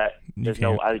get out of that. I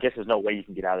guess there's no way you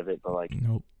can get out of it, but like,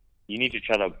 nope. You need to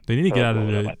try to. They need to get out of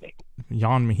the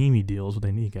Jan Mahimi deal. Is what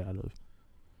they need to get out of.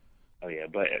 Oh yeah,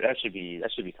 but that should be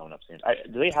coming up soon.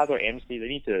 Do they have their amnesty? They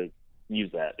need to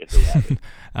use that if they have it.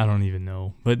 I don't even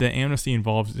know, but the amnesty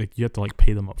involves like you have to like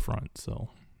pay them up front, so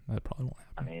that probably won't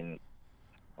happen. I mean,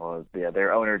 well, yeah,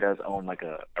 their owner does own like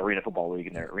a arena football league,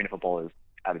 and their arena football is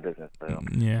out of business. So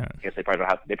yeah, I guess they probably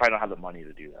don't have the money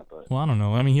to do that. But well, I don't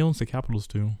know. I mean, he owns the Capitals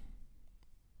too.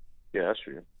 Yeah, that's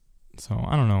true. So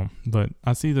I don't know, but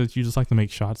I see that you just like to make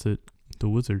shots at the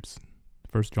Wizards.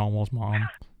 First, John Wall's mom.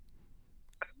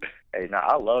 Hey, now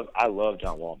I love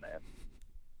John Wall, man.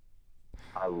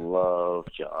 I love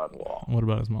John Wall. What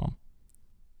about his mom?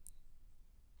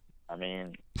 I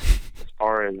mean, as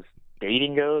far as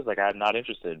dating goes, like I'm not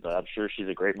interested, but I'm sure she's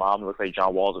a great mom. It looks like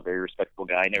John Wall's a very respectable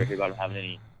guy. I never hear about him having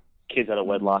any kids out of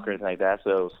wedlock or anything like that.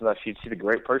 So she's a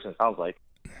great person, it sounds like.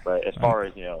 But as far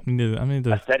as I need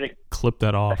to clip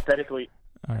that off. Aesthetically.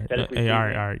 All right. Hey, all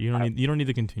right. You don't need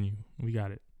to continue. We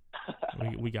got it.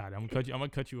 we got it. I'm gonna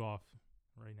cut you off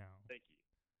right now. Thank you.